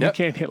there saying Yep.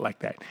 you can't hit like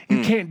that.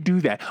 You can't do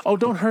that. Oh,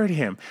 don't hurt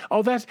him.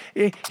 Oh,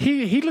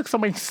 he looks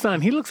like my son.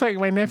 He looks like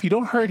my nephew.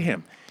 Don't hurt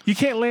him. You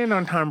can't land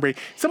on Tom Brady.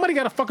 Somebody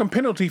got a fucking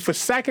penalty for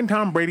sacking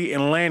Tom Brady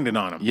and landing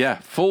on him. Yeah,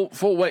 full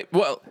weight.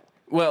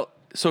 Well.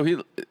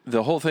 So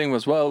the whole thing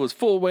was, it was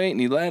full weight and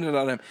he landed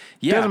on him.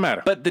 Yeah, Doesn't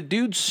matter. But the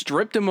dude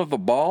stripped him of the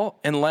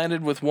ball and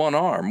landed with one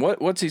arm.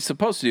 What's he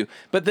supposed to do?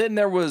 But then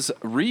there was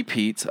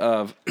repeats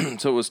of,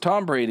 so it was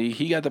Tom Brady.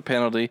 He got the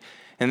penalty,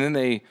 and then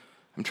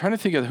I'm trying to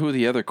think of who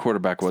the other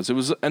quarterback was. It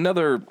was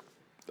another,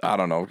 I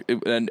don't know,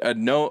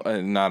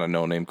 not a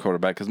no-name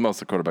quarterback because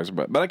most of the quarterbacks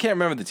are, but I can't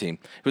remember the team.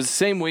 It was the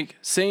same week,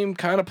 same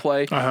kind of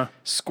play.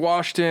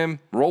 Squashed him,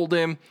 rolled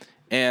him,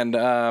 and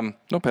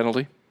no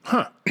penalty.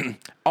 Huh.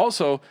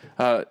 Also,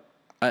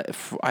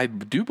 I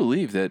do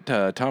believe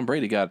that Tom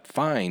Brady got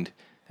fined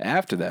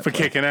after that For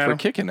kicking at him?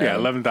 Yeah,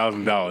 him.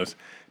 $11,000.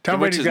 Tom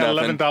Which Brady's is got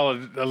nothing.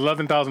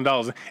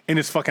 $11,000 in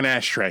his fucking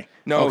ashtray.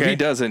 No, okay? he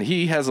doesn't.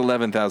 He has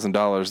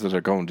 $11,000 that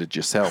are going to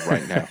Giselle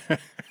right now.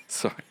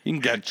 So he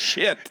ain't got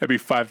shit. That'd be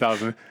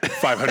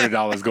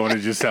 $5,500 going to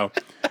Giselle.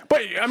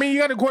 But I mean,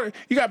 you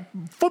got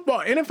football,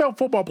 NFL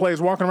football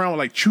players walking around with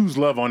like "Choose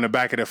Love" on the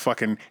back of their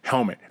fucking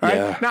helmet. Right?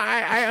 Yeah. Now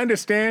I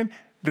understand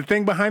the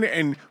thing behind it,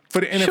 and for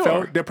the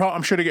NFL, Sure.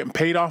 I'm sure they're getting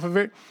paid off of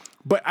it.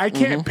 But I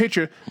can't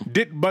picture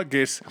Dick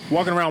Butkus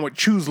walking around with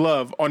 "Choose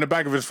Love" on the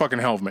back of his fucking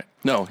helmet.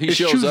 No, he It's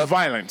shows choose up.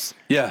 violence.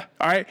 Yeah.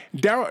 All right,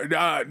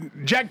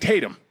 Jack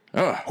Tatum,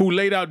 who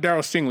laid out Darryl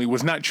Stingley,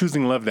 was not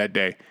choosing love that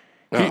day.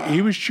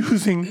 He was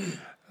choosing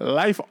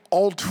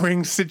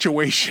life-altering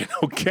situation.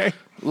 Okay,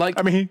 Like,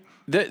 I mean,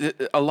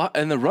 a lot,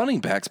 and the running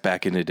backs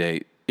back in the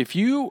day. If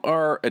you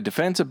are a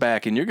defensive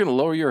back and you're going to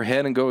lower your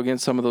head and go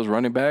against some of those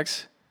running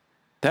backs,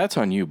 that's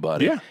on you,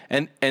 buddy. Yeah.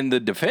 And the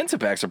defensive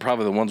backs are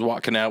probably the ones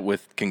walking out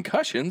with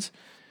concussions.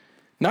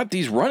 Not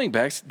these running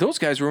backs. Those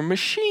guys were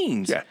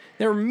machines. Yeah.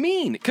 They're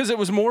mean because it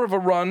was more of a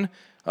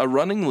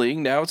running league.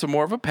 Now it's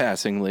more of a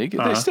passing league.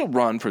 They still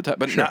run for time,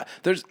 but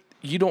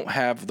you don't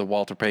have the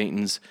Walter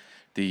Paytons,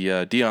 the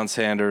Deion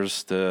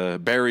Sanders, the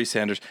Barry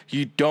Sanders.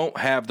 You don't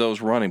have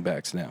those running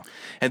backs now.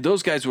 And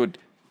those guys would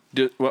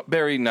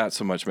Barry not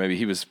so much. Maybe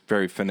he was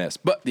very finesse,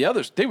 but the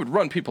others, they would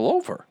run people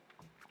over.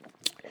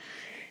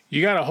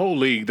 you got a whole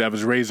league that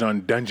was raised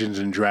on Dungeons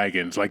and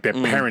Dragons. Like their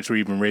parents were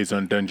even raised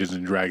on Dungeons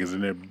and Dragons,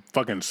 and they're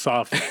fucking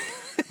soft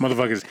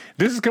motherfuckers.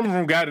 This is coming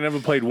from a guy that never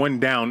played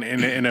one down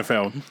in the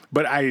NFL,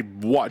 but I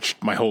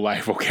watched my whole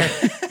life. Okay.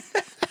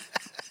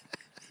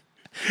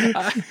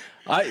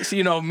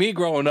 Me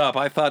growing up,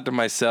 I thought to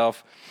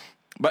myself,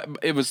 but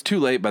it was too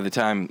late by the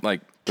time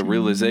like the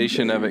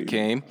realization of it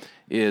came.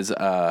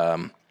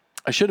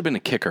 I should have been a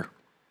kicker.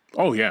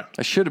 Oh yeah.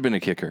 I should have been a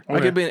kicker. I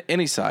could have been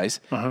any size.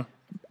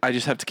 I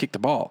just have to kick the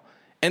ball,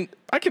 and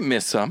I can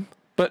miss some,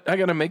 but I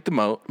got to make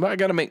I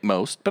got to make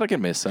most, but I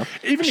can miss some.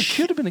 Even I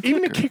should have been a kicker.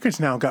 Even the kickers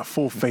now got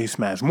full face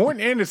masks.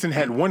 Morton Anderson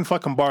had one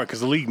fucking bar because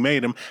the league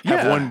made him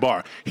have Yeah. one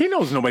bar. He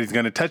knows nobody's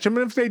going to touch him,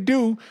 and if they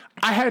do,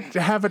 I had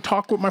to have a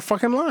talk with my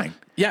fucking line.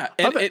 Yeah,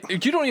 and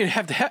you don't even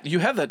have to you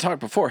have that talk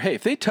before. Hey,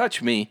 if they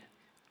touch me,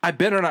 I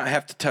better not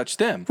have to touch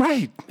them.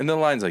 Right. And the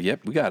line's like,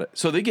 yep, we got it.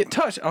 So they get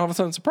touched, and all of a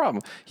sudden it's a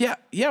problem. Yeah,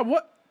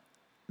 what?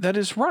 That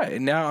is right.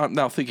 And now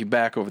I'm thinking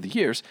back over the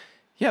years.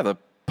 Yeah, the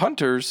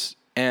punters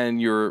and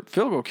your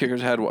field goal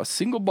kickers had a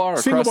single bar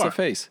across the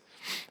face.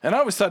 And I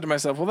always thought to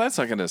myself, well, that's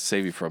not going to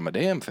save you from a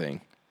damn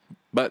thing.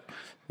 But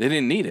they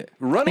didn't need it.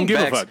 Running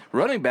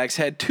backs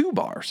had 2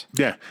 bars.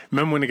 Yeah.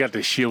 Remember when they got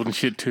the shield and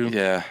shit too?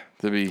 Yeah,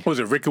 What was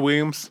it, Ricky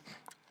Williams?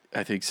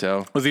 I think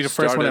so. Was he the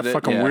first one, that Started it,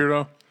 fucking yeah.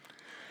 weirdo?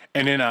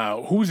 And then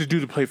who was the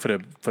dude to play for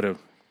the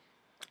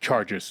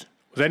Chargers?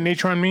 Was that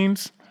Natron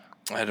Means?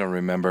 I don't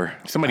remember.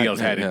 Somebody else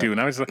had it too,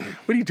 and I was like,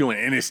 "What are you doing?"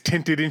 And it's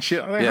tinted and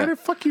shit. I'm like, how the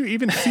fuck you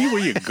even see where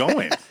you're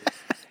going?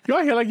 You're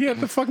out here like you're at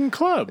the fucking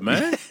club,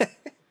 man.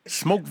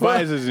 Smoke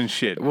visors and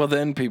shit. Well,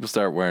 then people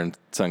start wearing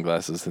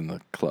sunglasses in the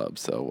club,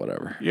 so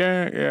whatever.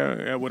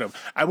 Yeah, whatever.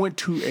 I went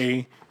to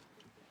a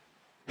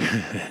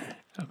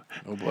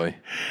Oh boy.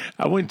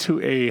 I went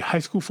to a high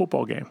school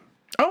football game.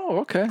 Oh,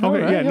 okay. Okay, All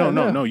right,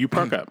 no. You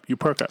perk up.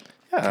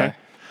 Yeah.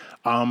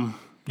 Okay.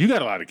 You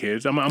got a lot of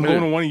kids. I'm going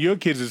to one of your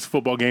kids'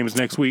 football games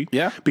next week.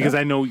 Yeah, Because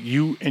yeah. I know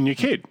you and your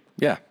kid.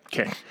 Yeah.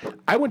 Okay.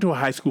 I went to a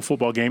high school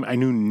football game. I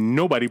knew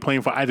nobody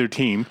playing for either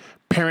team,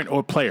 parent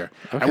or player.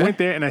 I went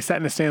there and I sat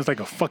in the stands like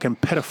a fucking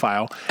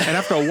pedophile. And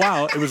after a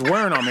while, it was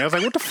wearing on me. I was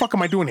like, what the fuck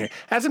am I doing here?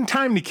 I had some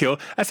time to kill.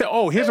 I said,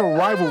 oh, here's a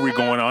rivalry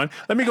going on.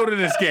 Let me go to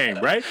this game,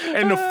 right?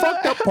 And the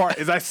fucked up part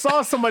is I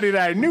saw somebody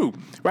that I knew,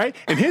 right?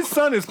 And his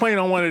son is playing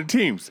on one of the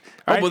teams.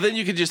 Right? Oh, well, then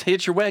you could just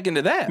hitch your wagon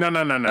to that. No.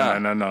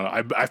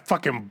 I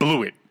fucking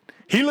blew it.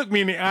 He looked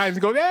me in the eyes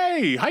and goes,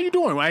 hey, how you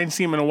doing? I didn't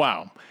see him in a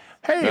while.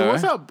 Hey,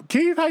 what's up,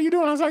 Keith? How you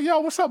doing? I was like, yo,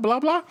 what's up, blah,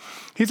 blah.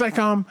 He's like,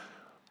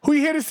 who you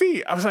here to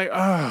see? I was like,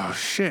 oh,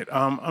 shit.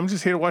 I'm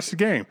just here to watch the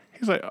game.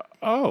 He's like,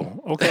 oh,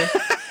 okay.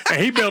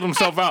 And he bailed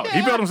himself out.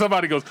 He bailed himself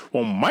out. He goes,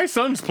 well, my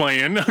son's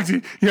playing.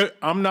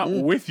 I'm not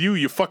with you,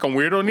 you fucking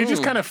weirdo. And he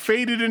just kind of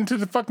faded into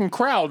the fucking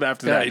crowd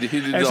after that. He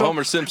did the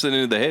Homer Simpson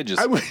into the hedges.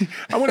 I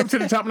went up to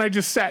the top and I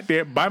just sat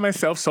there by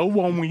myself, so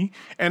lonely,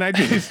 and I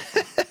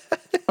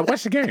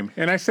watched the game.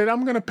 And I said,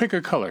 I'm going to pick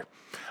a color,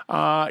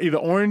 either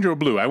orange or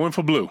blue. I went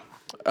for blue.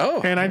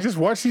 Oh. And I just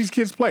watched these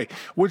kids play,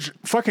 which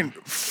fucking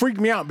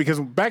freaked me out because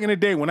back in the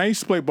day when I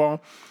used to play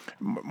ball,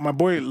 my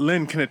boy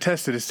Lynn can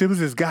attest to this. There was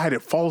this guy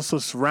that follows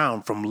us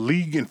around from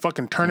league and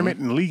fucking tournament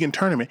and league and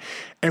tournament.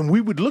 And we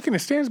would look in the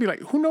stands and be like,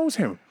 who knows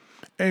him?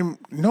 And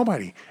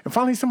nobody. And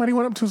finally somebody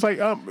went up to us like,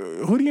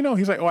 who do you know?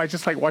 He's like, oh, I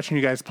just like watching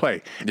you guys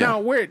play. Yeah. Now,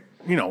 we're at,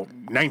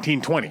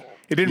 1920.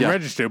 It didn't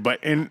register,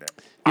 but in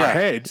our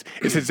heads,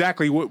 it's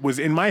exactly what was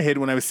in my head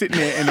when I was sitting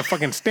there in the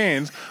fucking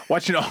stands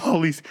watching all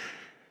these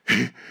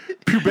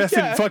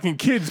pubescent fucking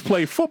kids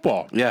play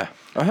football. Yeah.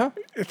 Uh-huh.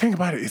 Think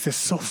about it. It's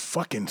just so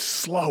fucking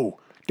slow.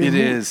 It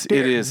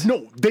is.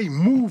 No, they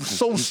move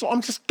so slow.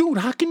 I'm just, dude,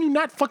 how can you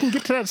not fucking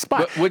get to that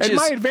spot? At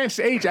my advanced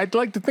age, I'd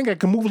like to think I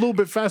can move a little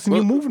bit faster than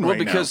you're moving right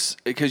now.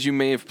 Because you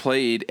may have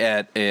played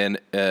at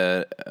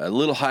a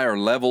little higher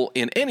level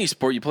in any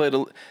sport. You play at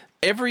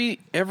every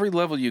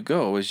level you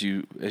go as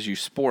you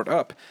sport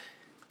up,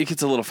 it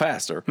gets a little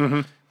faster.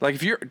 Mm-hmm. Like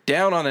if you're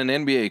down on an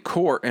NBA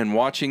court and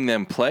watching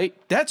them play,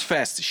 that's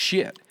fast as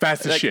shit.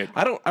 Fast as shit.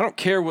 I don't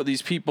care what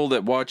these people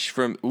that watch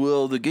from,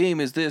 well, the game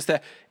is this,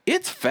 that.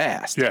 It's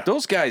fast. Yeah.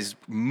 Those guys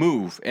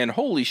move, and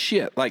holy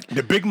shit. Like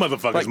the big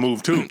motherfuckers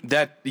move too.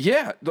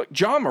 Like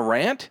John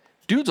Morant,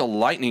 dude's a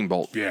lightning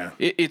bolt. Yeah.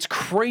 It's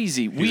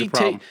crazy.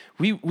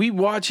 We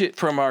watch it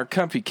from our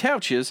comfy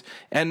couches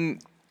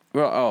and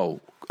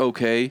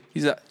okay.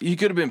 He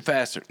could have been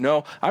faster.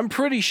 No, I'm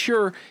pretty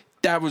sure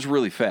that was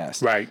really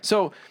fast. Right.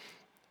 So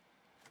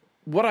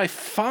what I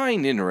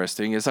find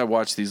interesting is I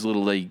watch these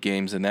little league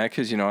games and that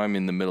because I'm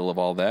in the middle of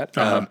all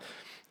that.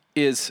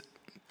 Is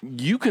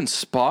you can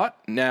spot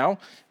now.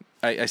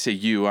 I say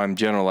you. I'm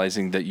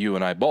generalizing that you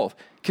and I both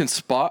can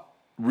spot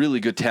really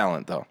good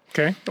talent though.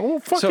 Okay. Oh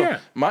fuck yeah.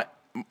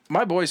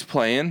 My boy's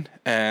playing,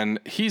 and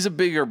he's a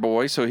bigger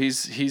boy, so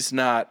he's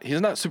not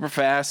super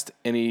fast,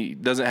 and he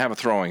doesn't have a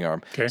throwing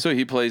arm. Okay. So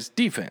he plays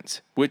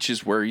defense, which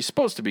is where he's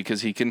supposed to be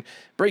because he can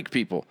break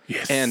people.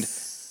 Yes. And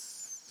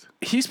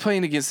he's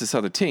playing against this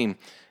other team,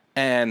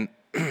 and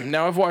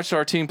now I've watched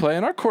our team play,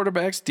 and our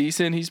quarterback's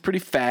decent. He's pretty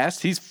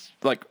fast. He's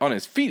like on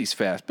his feet, he's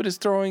fast, but his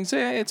throwing's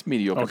it's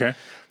mediocre. Okay.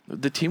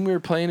 The team we were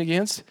playing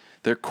against,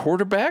 their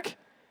quarterback,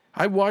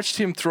 I watched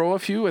him throw a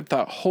few and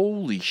thought,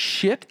 holy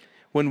shit.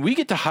 When we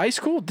get to high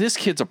school, this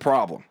kid's a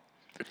problem.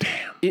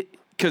 Damn.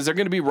 Because they're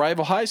going to be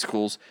rival high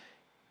schools.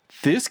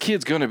 This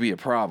kid's going to be a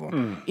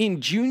problem.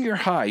 In junior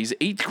high, he's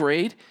 8th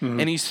grade,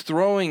 and he's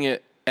throwing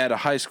it at a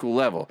high school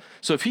level.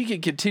 So if he can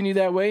continue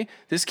that way,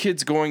 this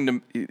kid's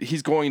going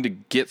to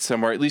get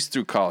somewhere, at least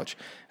through college.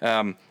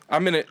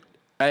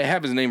 I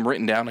have his name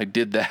written down. I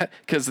did that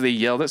because they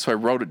yelled it, so I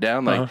wrote it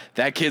down. Like,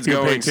 that kid's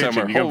going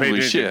somewhere. Holy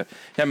shit.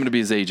 I'm going to be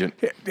his agent.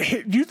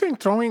 Do you think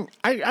throwing...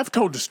 I've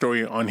told the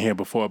story on here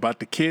before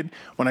about the kid.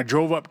 When I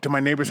drove up to my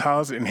neighbor's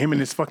house and him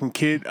and this fucking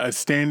kid are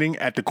standing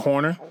at the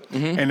corner,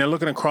 and they're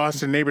looking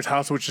across the neighbor's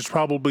house, which is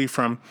probably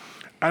from...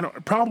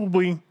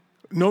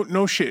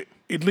 no shit,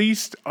 at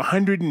least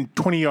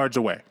 120 yards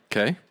away.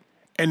 Okay.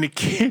 And the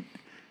kid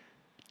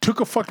took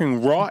a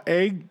fucking raw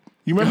egg...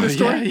 You remember the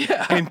story?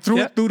 Yeah. And threw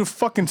it through the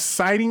fucking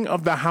siding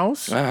of the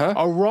house? Uh-huh.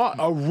 A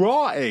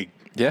raw egg.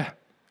 Yeah.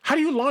 How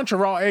do you launch a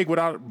raw egg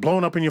without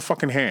blowing up in your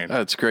fucking hand?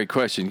 That's a great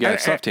question. You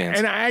got soft hands.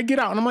 And I get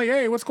out and I'm like,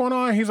 hey, what's going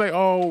on? He's like,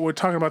 oh, we're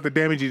talking about the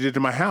damage he did to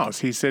my house.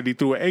 He said he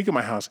threw an egg in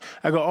my house.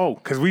 I go, oh,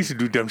 because we used to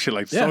do dumb shit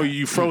like this. Yeah. So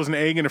you froze an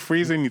egg in the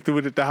freezer and you threw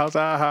it at the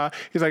house.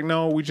 He's like,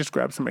 no, we just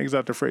grabbed some eggs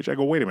out the fridge. I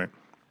go, wait a minute.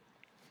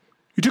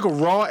 You took a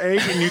raw egg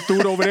and you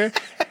threw it over there?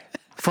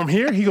 From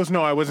here? He goes,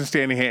 no, I wasn't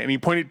standing here. And he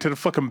pointed to the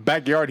fucking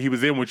backyard he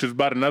was in, which was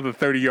about another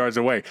 30 yards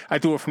away. I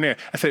threw it from there.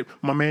 I said,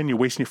 my man, you're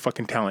wasting your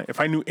fucking talent. If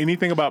I knew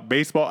anything about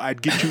baseball,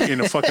 I'd get you in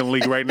a fucking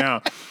league right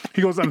now.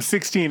 He goes, I'm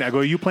 16. I go,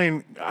 are you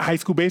playing high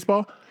school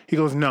baseball? He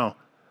goes, no,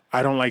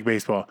 I don't like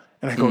baseball.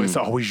 And I go, it's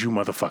always you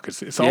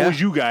motherfuckers. It's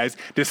always you guys.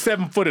 The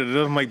 7-footer that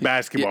doesn't like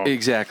basketball. Yeah,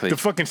 exactly. The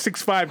fucking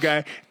 6'5"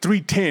 guy,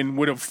 310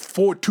 with a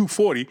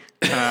 240,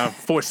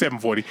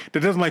 740, that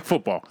doesn't like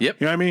football. Yep.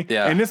 You know what I mean?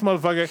 Yeah. And this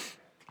motherfucker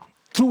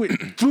threw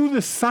it through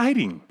the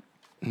siding.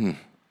 And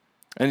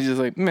he's just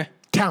like, meh.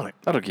 Talent.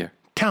 I don't care.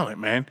 Talent,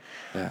 man.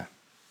 Yeah.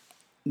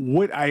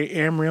 What I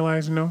am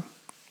realizing, though,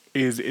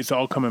 is it's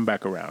all coming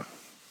back around.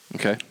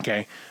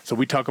 Okay. So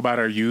we talk about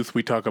our youth.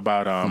 We talk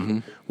about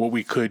what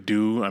we could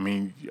do. I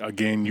mean,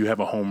 again, you have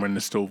a home run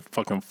that's still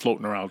fucking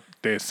floating around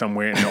there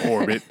somewhere in the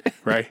orbit,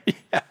 right?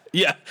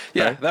 Yeah.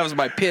 Right? That was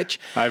my pitch.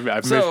 In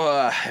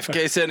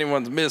case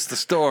anyone's missed the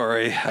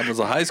story, I was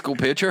a high school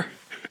pitcher,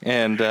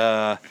 and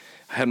I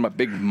had my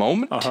big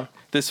moment. Uh-huh.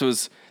 This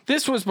was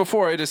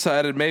before I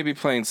decided maybe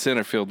playing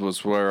center field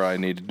was where I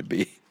needed to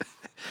be.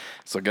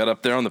 So I got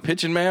up there on the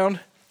pitching mound.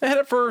 I had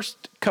a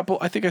first couple.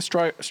 I think I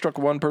struck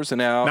one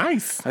person out.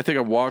 Nice. I think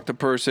I walked a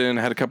person.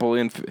 Had a couple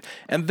in,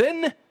 and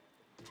then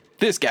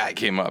This guy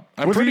came up.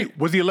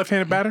 Was he a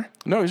left-handed batter?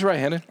 No, he's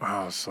right-handed.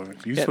 Oh, so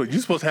you're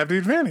supposed to have the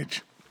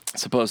advantage.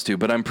 Supposed to,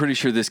 but I'm pretty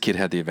sure this kid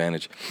had the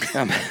advantage.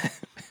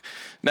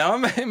 Now,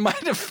 I'm in my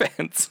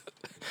defense.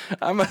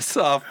 I'm a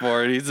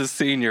sophomore, and he's a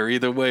senior.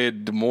 Either way,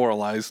 it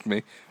demoralized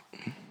me.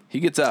 He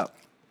gets up.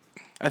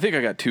 I think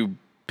I got 2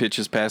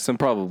 pitches past him,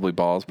 probably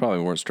balls, probably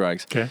weren't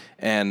strikes. Okay.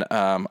 And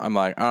I'm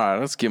like, all right,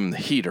 let's give him the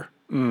heater.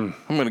 I'm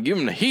going to give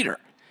him the heater.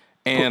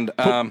 And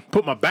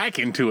put my back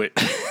into it.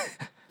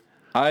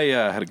 I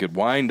had a good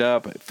wind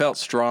up. It felt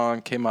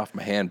strong, came off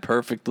my hand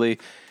perfectly.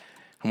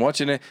 I'm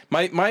watching it. My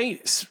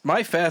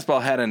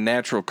fastball had a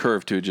natural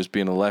curve to it, just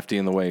being a lefty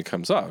in the way it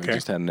comes off. Okay. It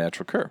just had a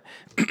natural curve.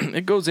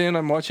 It goes in.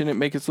 I'm watching it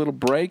make its little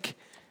break,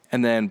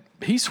 and then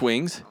he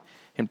swings,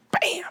 and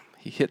bam,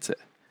 he hits it,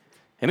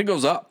 and it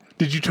goes up.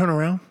 Did you turn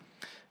around?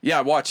 Yeah,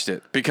 I watched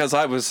it because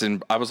I was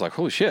like,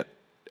 holy shit.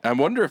 I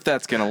wonder if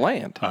that's going to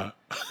land.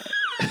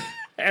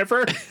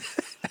 Ever?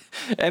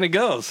 And it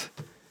goes.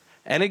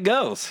 And it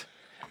goes.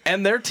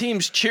 And their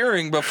team's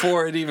cheering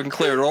before it even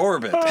cleared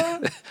orbit.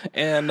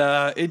 And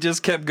it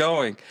just kept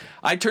going.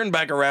 I turned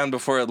back around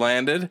before it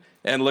landed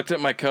and looked at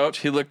my coach.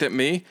 He looked at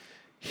me.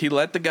 He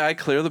let the guy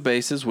clear the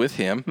bases with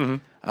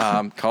him.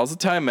 Calls a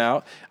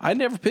timeout. I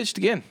never pitched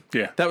again.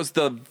 Yeah. That was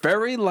the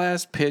very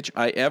last pitch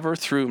I ever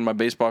threw in my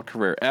baseball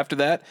career. After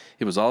that,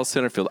 it was all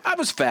center field. I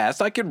was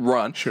fast. I could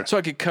run, so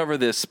I could cover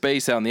this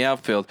space out in the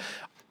outfield.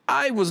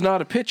 I was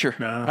not a pitcher.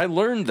 No. I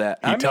learned that.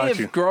 I may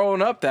have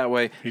grown up that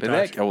way.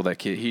 That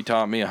kid, he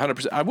taught me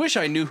 100%. I wish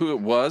I knew who it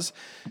was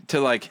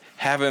to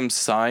have him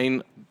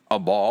sign a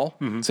ball,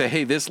 say,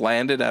 hey, this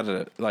landed out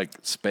of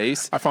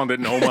space. I found it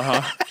in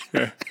Omaha.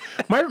 Yeah.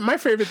 My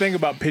favorite thing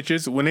about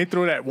pitches, when they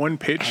throw that one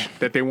pitch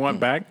that they want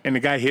back and the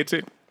guy hits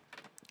it,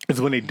 is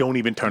when they don't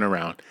even turn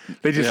around.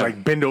 They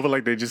just bend over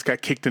like they just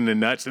got kicked in the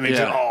nuts and they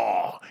just,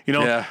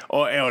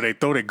 or they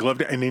throw their glove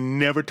down and they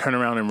never turn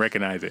around and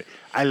recognize it.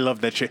 I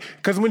love that shit.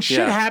 Because when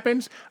shit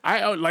happens,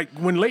 I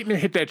when Leitner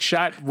hit that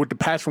shot with the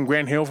pass from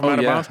Grant Hill from out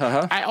of bounds,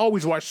 I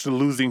always watch the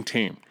losing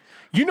team.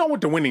 You know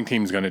what the winning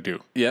team's going to do.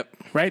 Yep.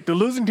 Right? The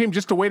losing team,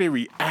 just the way they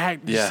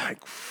react, just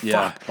like, fuck.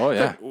 Yeah. Oh,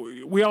 yeah.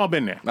 We all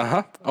been there.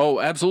 Uh-huh. Oh,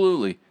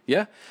 absolutely.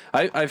 Yeah.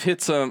 I've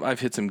hit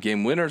some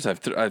game winners.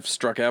 I've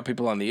struck out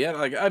people on the end.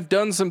 I've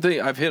done some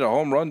things. I've hit a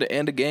home run to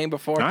end a game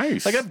before.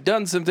 Nice. I've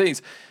done some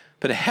things.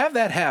 But to have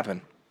that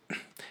happen,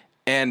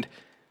 and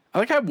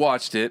I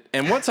watched it,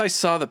 and once I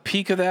saw the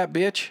peak of that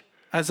bitch,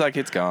 I was like,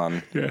 it's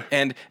gone. Yeah.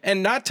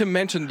 And not to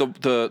mention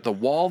the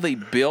wall they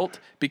built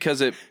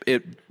because it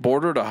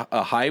bordered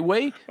a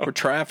highway where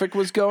traffic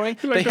was going.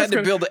 They had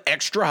to build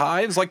extra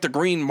high. It was like the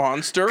Green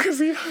Monster.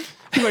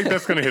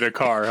 That's going to hit a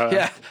car, huh?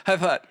 Yeah. I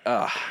thought,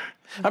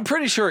 I'm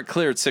pretty sure it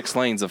cleared 6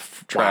 lanes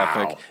of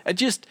traffic. Wow.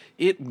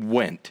 It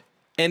went.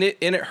 And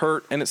it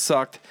hurt and it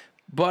sucked.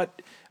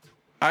 But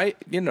I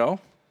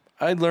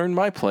learned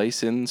my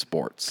place in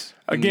sports.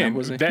 Again,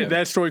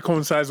 that story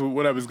coincides with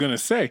what I was going to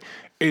say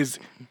is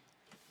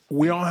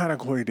we all had our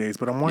glory days,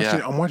 but I'm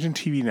watching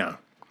TV now,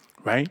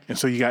 right? And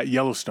so you got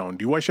Yellowstone.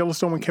 Do you watch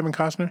Yellowstone with Kevin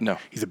Costner? No.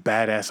 He's a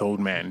badass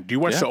old man. Do you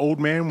watch The Old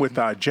Man with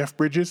Jeff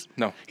Bridges?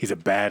 No. He's a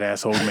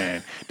badass old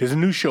man. There's a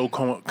new show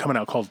coming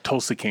out called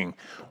Tulsa King,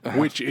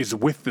 which is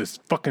with the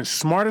fucking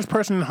smartest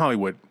person in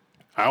Hollywood.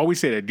 I always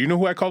say that. Do you know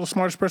who I call the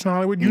smartest person in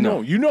Hollywood? You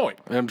know it.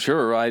 I'm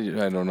sure. I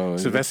don't know.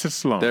 Sylvester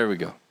Stallone. There we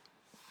go.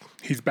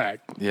 He's back.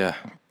 Yeah.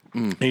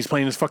 And he's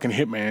playing this fucking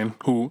hitman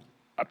who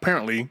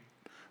apparently,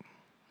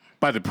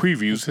 by the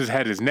previews, has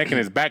had his neck and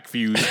his back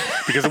fused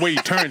because the way he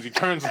turns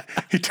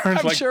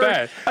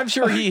that. I'm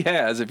sure he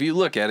has. If you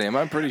look at him,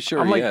 I'm pretty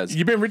sure he has.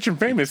 You've been rich and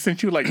famous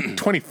since you were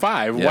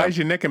 25. Yeah. Why is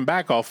your neck and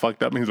back all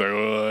fucked up? And he's like,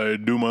 I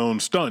do my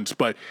own stunts.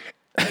 But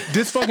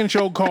this fucking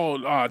show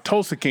called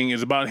Tulsa King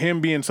is about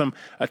him being some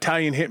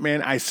Italian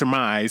hitman, I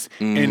surmise,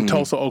 in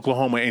Tulsa,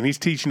 Oklahoma. And he's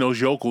teaching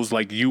those yokels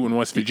like you in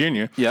West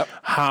Virginia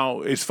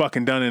how it's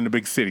fucking done in the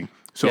big city.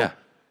 So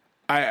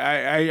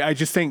I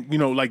just think,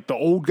 the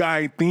old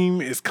guy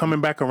theme is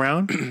coming back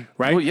around,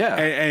 right? Well, yeah.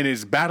 And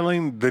is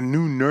battling the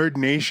new nerd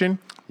nation.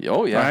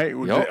 Oh, yeah. Right?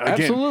 Again,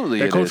 absolutely.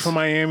 That coach from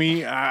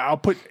Miami. I'll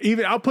put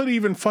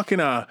even fucking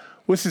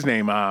what's his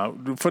name?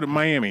 For the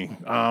Miami.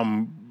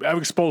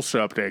 Eric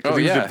Spoelstra up there because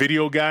he's a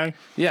video guy.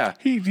 Yeah.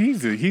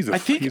 He's a I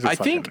think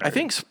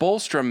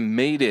Spoelstra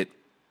made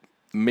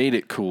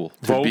it cool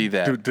to be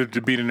that.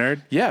 To be the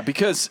nerd? Yeah,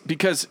 because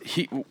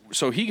he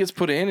gets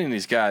put in and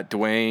he's got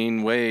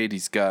Dwayne Wade,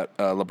 he's got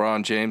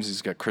LeBron James,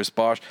 he's got Chris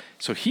Bosh.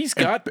 So he's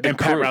got and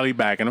Pat Riley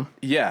backing him.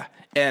 Yeah.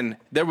 And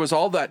there was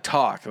all that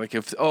talk,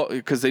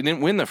 because they didn't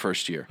win the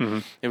first year. Mm-hmm.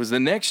 It was the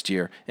next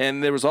year.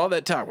 And there was all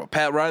that talk. Well,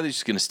 Pat Riley's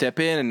just going to step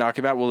in and knock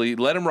him out. Well, he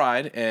let him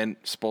ride, and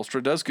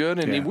Spoelstra does good,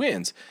 and he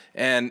wins.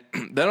 And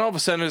then all of a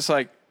sudden it's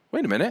like,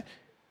 wait a minute.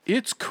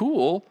 It's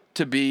cool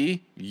to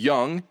be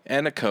young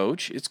and a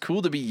coach. It's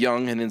cool to be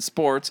young and in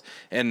sports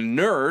and a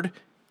nerd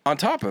on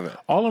top of it.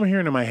 All I'm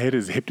hearing in my head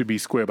is Hip to Be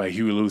Square by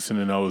Huey Lewis and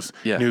the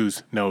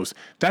News.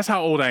 That's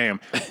how old I am.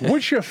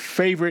 What's your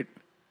favorite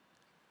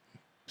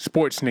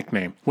sports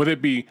nickname, whether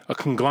it be a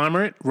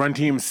conglomerate, Run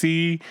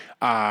TMC,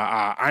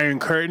 Iron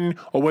Curtain,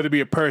 or whether it be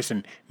a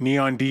person,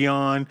 Neon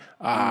Dion,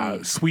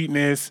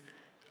 Sweetness,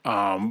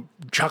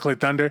 Chocolate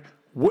Thunder,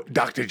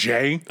 Dr.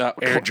 J,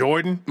 Air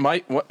Jordan.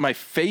 My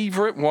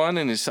favorite one,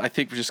 and I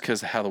think just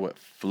because of how it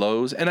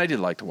flows, and I did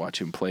like to watch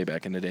him play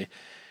back in the day,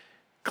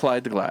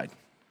 Clyde the Glide.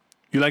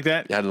 You like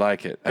that? I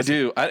like it. I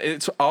do.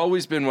 It's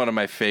always been one of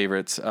my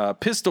favorites.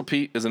 Pistol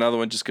Pete is another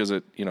one just because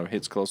it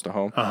hits close to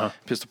home.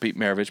 Pistol Pete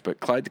Maravich,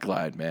 but Clyde the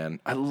Glide, man,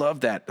 I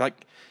love that.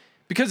 Like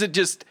because it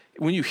just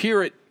when you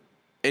hear it,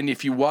 and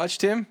if you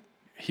watched him,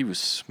 he was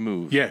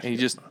smooth. Yeah, and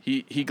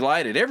he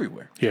glided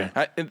everywhere.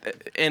 Yeah,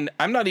 and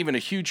I'm not even a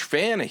huge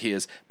fan of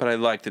his, but I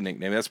like the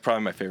nickname. That's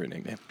probably my favorite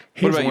nickname.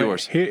 What about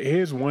yours?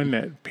 Here's one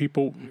that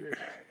people.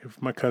 If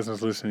my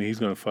cousin's listening, he's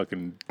gonna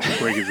fucking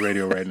break his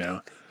radio right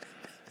now.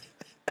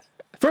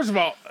 First of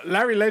all,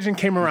 Larry Legend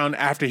came around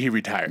after he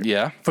retired.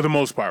 Yeah. For the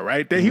most part,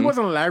 right? He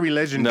wasn't Larry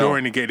Legend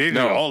during the game. They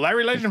No. just,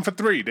 Larry Legend for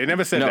 3. They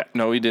never said that.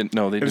 No, he didn't.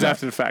 No, they didn't. It was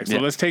after the fact. So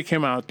let's take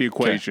him out the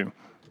equation.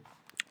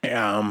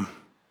 Okay.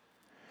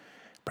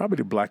 Probably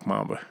the Black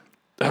Mamba.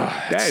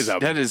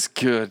 That is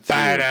good.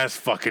 Badass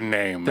fucking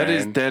name,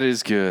 man. That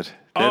is good.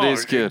 That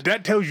is good.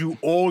 That tells you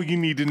all you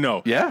need to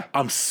know. Yeah.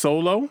 I'm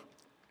solo. Yep.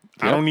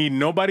 I don't need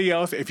nobody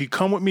else. If you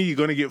come with me, you're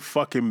going to get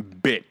fucking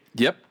bit.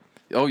 Yep.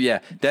 Oh yeah,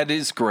 that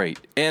is great.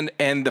 And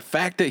the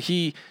fact that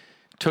he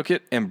took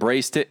it,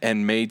 embraced it,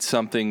 and made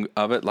something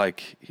of it,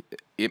 like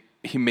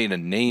he made a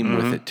name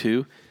with it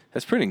too.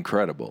 That's pretty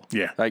incredible.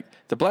 Yeah. Like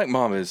the Black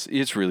Mamba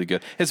it's really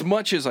good. As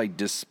much as I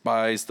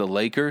despise the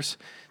Lakers,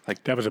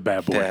 like that was a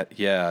bad boy. that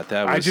was.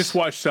 I just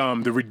watched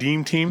the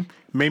Redeem Team.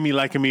 Made me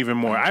like him even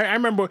more. I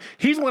remember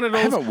he's one of those.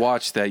 I haven't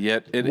watched that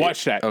yet.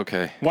 Watch that.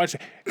 Okay. Watch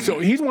it. So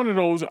he's one of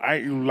those. I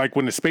like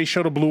when the space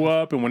shuttle blew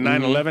up and when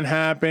 9/11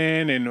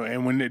 happened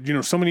and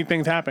when so many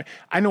things happened.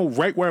 I know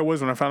right where I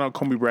was when I found out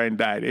Kobe Bryant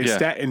died. It's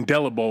that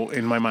indelible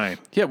in my mind.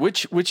 Yeah,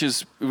 which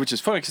is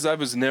funny because I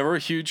was never a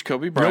huge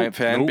Kobe Bryant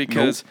fan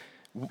because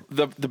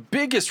the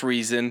biggest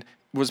reason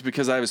was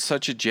because I'm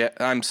such a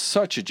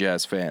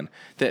jazz fan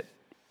that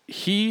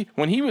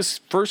when he was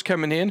first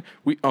coming in,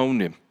 we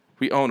owned him.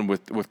 We own him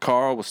with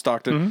Carl, with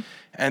Stockton.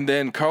 And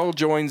then Carl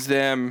joins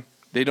them.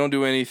 They don't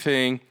do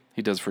anything.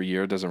 He does for a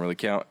year. It doesn't really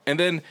count. And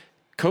then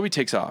Kobe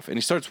takes off, and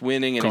he starts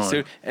winning.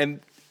 And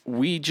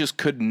we just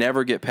could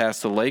never get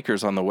past the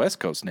Lakers on the West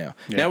Coast now.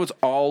 Yeah. Now it's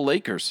all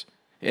Lakers,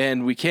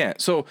 and we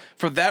can't. So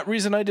for that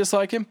reason, I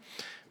dislike him.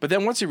 But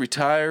then once he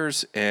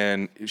retires,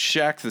 and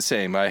Shaq the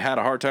same. I had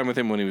a hard time with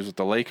him when he was with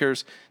the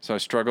Lakers, so I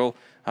struggle.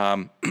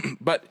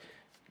 But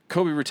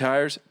Kobe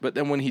retires, but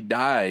then when he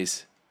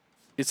dies,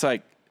 it's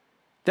like,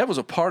 that was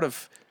a part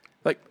of,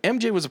 like,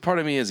 MJ was a part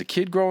of me as a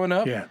kid growing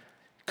up. Yeah.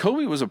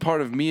 Kobe was a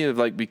part of me of,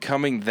 like,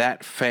 becoming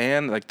that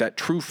fan, like, that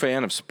true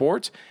fan of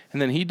sports.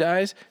 And then he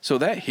dies. So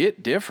that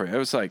hit different. It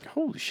was like,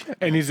 holy shit.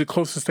 And he's the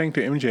closest thing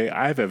to MJ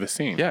I've ever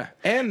seen. Yeah.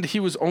 And he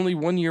was only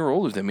 1 year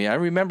older than me. I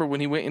remember when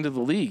he went into the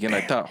league, and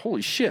I thought,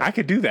 holy shit. I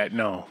could do that.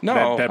 No.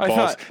 No.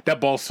 That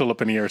ball's still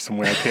up in the air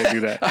somewhere. I can't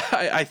do that.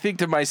 I think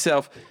to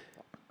myself,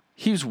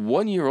 he was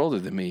 1 year older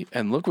than me,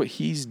 and look what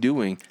he's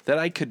doing that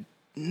I could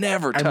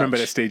never touch. I remember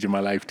that stage in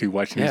my life too,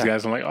 watching these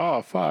guys. I'm like,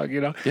 oh fuck,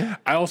 Yeah.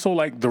 I also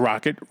like the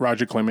Rocket,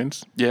 Roger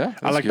Clemens. Yeah,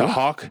 I like good. the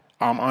Hawk,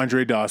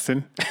 Andre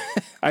Dawson.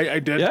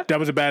 That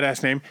was a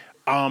badass name.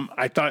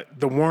 I thought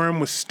the Worm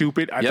was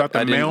stupid. I thought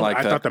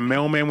the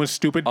Mailman was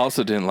stupid.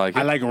 Also didn't like it.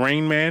 I like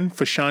Rain Man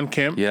for Sean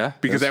Kemp. Yeah,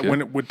 because that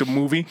went with the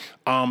movie.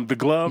 The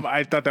Glove,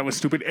 I thought that was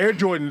stupid. Air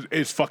Jordan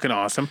is fucking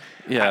awesome.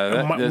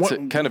 Yeah, that's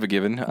kind of a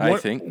given, I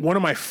think. One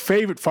of my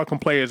favorite fucking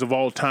players of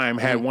all time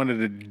had one of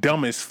the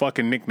dumbest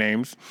fucking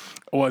nicknames.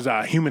 Was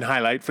Human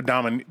Highlight for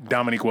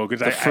Dominique Wilkins.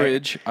 The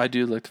Fridge. I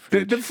do like the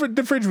Fridge.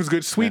 The Fridge was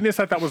good. Sweetness,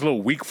 I thought was a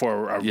little weak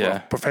for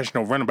a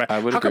professional running back. I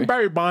would How agree. come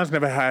Barry Bonds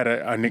never had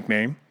a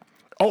nickname?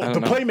 Oh,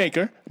 the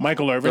Playmaker,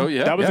 Michael Irvin. Oh,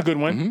 yeah, that was a good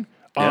one.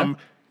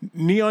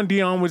 Neon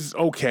Dion was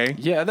okay.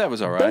 Yeah, that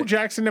was all right. Bo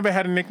Jackson never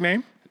had a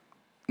nickname.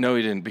 No,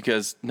 he didn't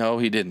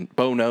he didn't.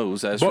 Bo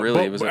knows. That's Bo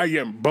knows. I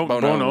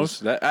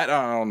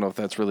don't know if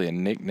that's really a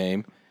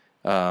nickname.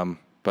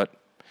 But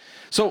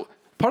so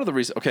part of the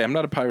reason, okay, I'm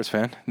not a Pirates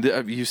fan.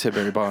 You said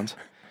Barry Bonds.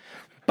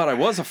 But I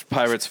was a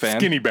Pirates fan.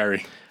 Skinny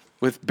Barry.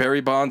 With Barry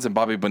Bonds and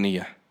Bobby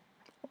Bonilla.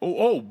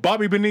 Oh,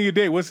 Bobby Bonilla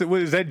Day. What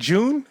is that,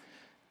 June?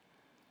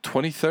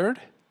 23rd?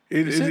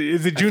 Is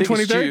it June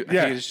 23rd?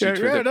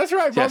 Yeah, that's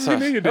right. Bobby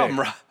Bonilla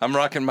Day. I'm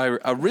rocking my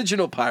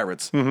original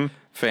Pirates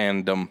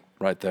fandom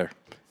right there.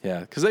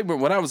 Yeah, because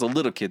when I was a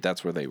little kid,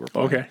 that's where they were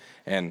playing. Okay.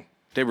 And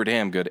they were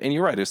damn good. And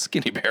you're right, it was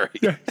Skinny Barry.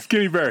 Yeah,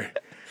 Skinny Barry.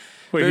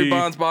 Barry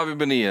Bonds, Bobby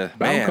Bonilla.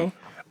 Man.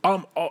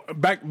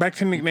 Back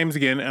to nicknames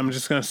again. I'm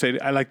just gonna say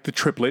I like the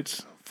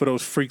triplets for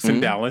those freaks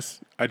in Dallas.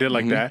 I did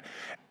like that.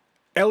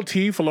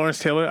 LT for Lawrence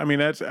Taylor. I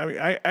mean,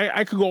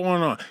 I could go on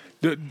and on.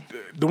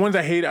 The ones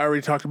I hate I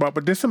already talked about,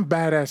 but there's some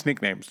badass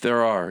nicknames.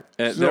 There are.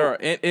 But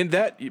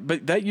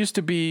that used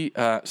to be.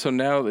 So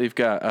now they've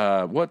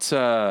got what's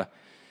the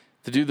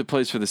dude that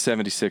plays for the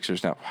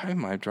 76ers now? Why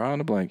am I drawing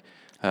a blank?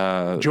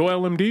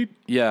 Joel Embiid.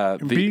 Yeah,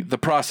 the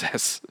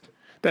process.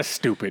 That's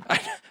stupid.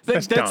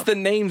 That's dumb. the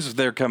names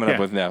they're coming up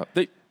with now.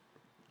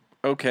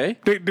 Okay.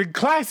 The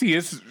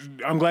classiest,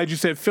 I'm glad you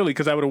said Philly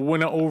because I would have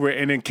went over it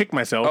and then kicked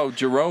myself. Oh,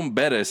 Jerome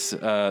Bettis,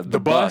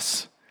 the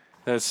bus.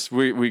 That's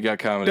we got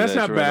comedy. That's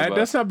not bad.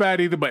 That's not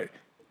bad either. But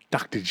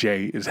Dr.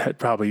 J is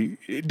probably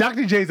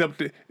Dr. J's up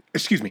there.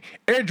 Excuse me,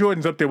 Air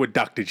Jordan's up there with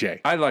Dr. J.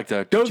 I like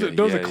that. Those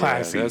are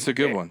classic. That's a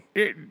good one.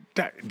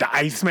 The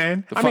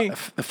Iceman. The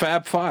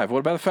Fab Five. What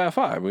about the Fab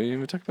Five? We didn't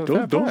even talk about the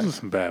Fab Five. Those are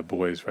some bad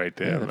boys right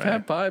there. The man.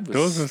 Fab Five.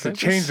 Those are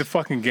change the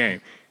fucking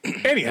game.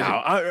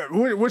 Anyhow,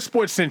 we're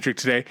sports centric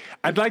today.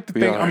 I'd like to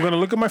think I'm going to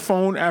look at my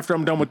phone after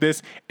I'm done with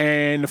this,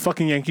 and the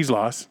fucking Yankees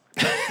lost.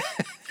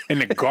 And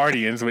the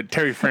Guardians with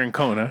Terry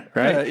Francona,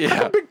 right?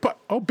 Yeah. Big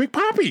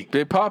Papi.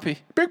 Big Papi.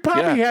 Big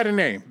Papi had a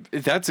name.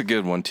 That's a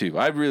good one, too.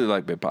 I really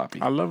like Big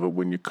Papi. I love it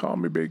when you call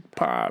me Big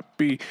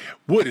Papi.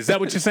 Wood, is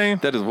that what you're saying?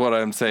 That is what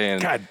I'm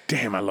saying. God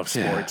damn, I love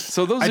sports.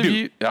 So those of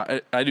you,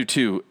 I do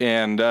too.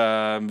 And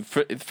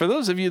for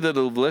those of you that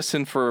have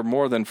listened for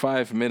more than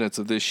 5 minutes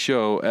of this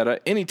show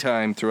at any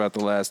time throughout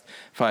the last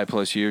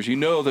 5+ years, you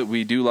know that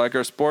we do like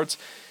our sports.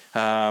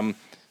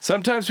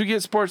 Sometimes we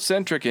get sports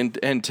centric,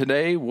 and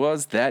today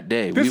was that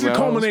day. This is a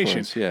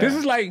culmination. Yeah. This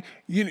is like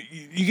you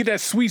get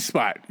that sweet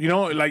spot. You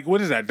know, like what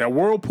is that? That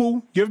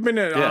whirlpool. You ever been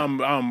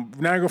to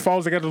Niagara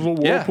Falls? They got those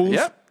little whirlpools.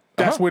 Yep.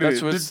 That's what it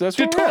is. That's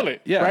the what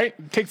toilet. Yeah.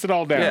 Right. Takes it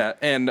all down. Yeah,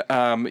 and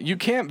you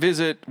can't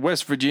visit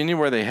West Virginia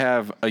where they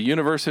have a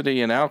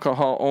university and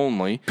alcohol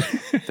only.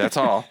 That's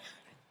all.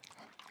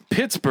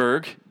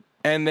 Pittsburgh,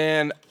 and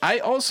then I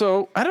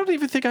don't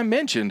even think I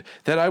mentioned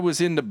that I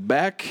was in the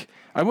back.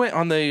 I went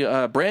on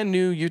the brand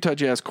new Utah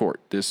Jazz court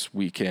this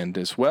weekend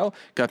as well.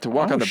 Got to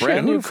walk on the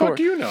brand new court.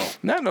 Who the fuck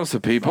you know? I know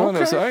some people.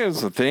 Okay. I know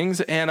some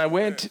things. And I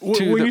went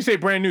to when you say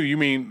brand new, you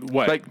mean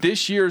what? Like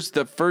this year's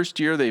the first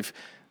year they've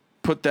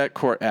put that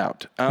court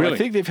out. Really? I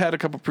think they've had a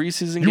couple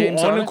preseason You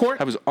games were on on the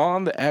court? I was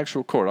on the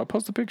actual court. I'll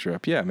post a picture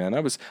up. Yeah, man. I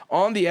was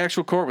on the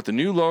actual court with the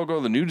new logo,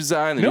 the new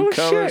design, the new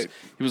colors. Shit.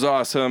 It was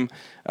awesome.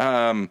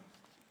 So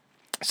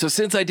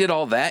since I did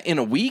all that in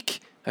a week,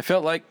 I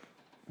felt like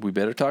we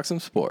better talk some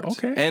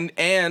sports. Okay.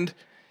 And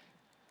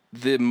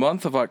the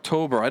month of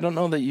October, I don't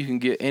know that you can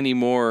get any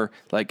more,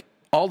 like,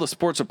 all the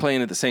sports are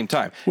playing at the same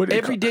time.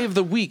 Every day of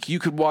the week, you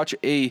could watch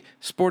a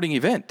sporting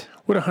event.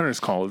 What do hunters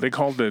call it? They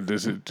call it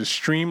the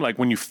stream, like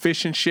when you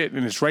fish and shit,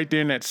 and it's right there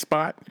in that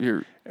spot.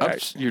 You're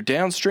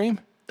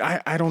downstream?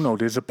 I don't know.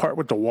 There's a part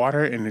with the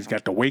water, and it's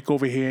got the wake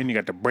over here, and you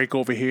got the break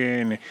over here,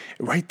 and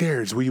right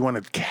there is where you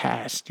want to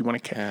cast. You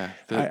want to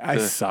cast. I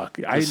suck.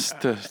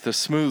 The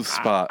smooth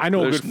spot. I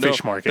know a good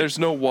fish market. There's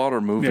no water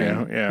moving.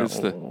 Yeah.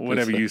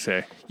 Whatever you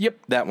say. Yep,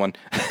 that one.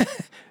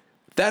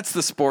 That's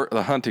the sport,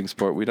 the hunting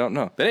sport. We don't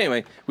know. But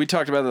anyway, we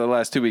talked about it the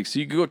last 2 weeks. So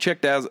you can go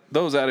check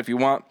those out if you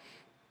want.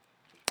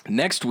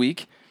 Next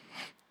week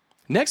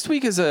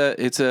is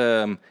it's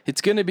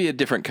going to be a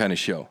different kind of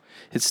show.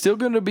 It's still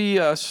going to be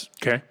us.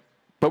 Okay.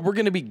 But we're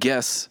going to be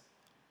guests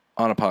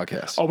on a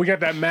podcast. Oh, we got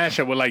that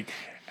mashup with like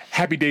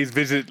Happy Days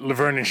visit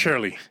Laverne and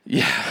Shirley.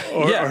 Yeah.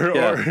 Or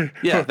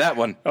that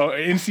one. Oh,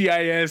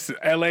 NCIS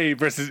LA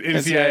versus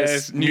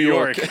NCIS New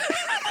York.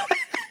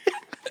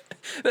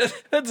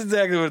 That's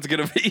exactly what it's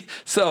going to be.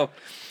 So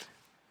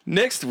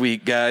next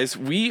week, guys,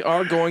 we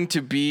are going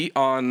to be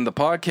on the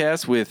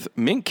podcast with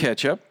Mint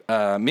Ketchup.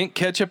 Mint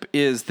Ketchup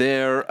is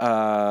their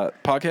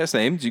podcast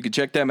name. You can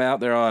check them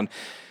out. They're on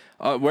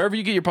wherever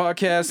you get your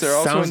podcasts. They're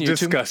also on YouTube. Sounds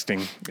disgusting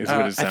is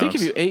what it sounds. I think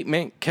if you ate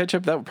mint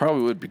ketchup, that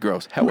probably would be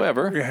gross.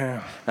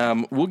 However,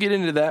 we'll get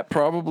into that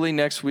probably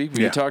next week. We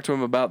can talk to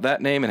them about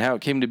that name and how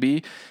it came to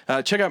be.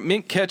 Check out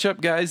Mint Ketchup,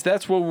 guys.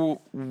 That's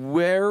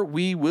where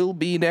we will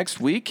be next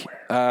week.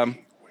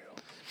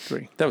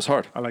 That was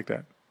hard. I like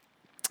that.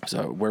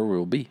 So where we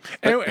will be.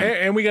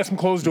 And we got some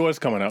closed doors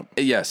coming up.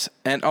 Yes.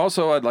 And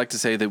also I'd like to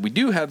say that we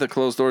do have the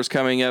closed doors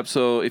coming up.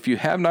 So if you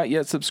have not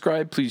yet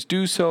subscribed, please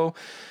do so.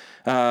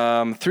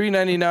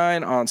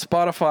 $3.99 on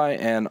Spotify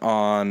and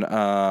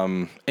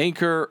on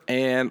Anchor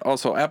and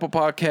also Apple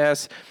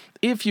Podcasts.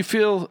 If you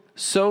feel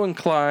so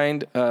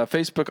inclined,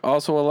 Facebook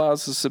also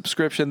allows a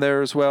subscription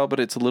there as well, but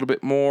it's a little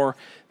bit more.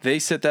 They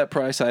set that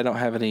price. I don't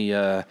have any...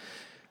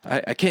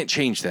 I can't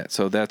change that,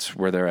 so that's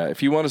where they're at.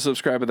 If you want to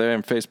subscribe to them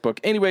on Facebook.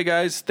 Anyway,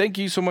 guys, thank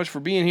you so much for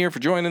being here, for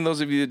joining.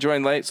 Those of you that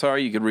joined late,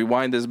 sorry, you can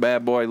rewind this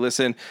bad boy,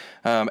 listen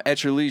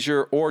at your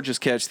leisure, or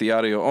just catch the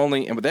audio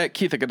only. And with that,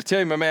 Keith, I got to tell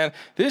you, my man,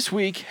 this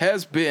week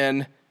has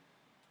been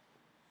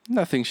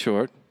nothing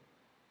short.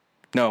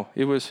 No,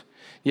 there was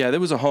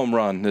a home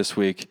run this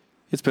week.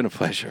 It's been a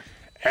pleasure.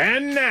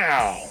 And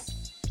now,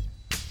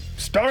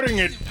 starting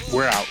it,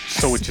 we're out.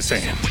 So what you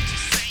saying?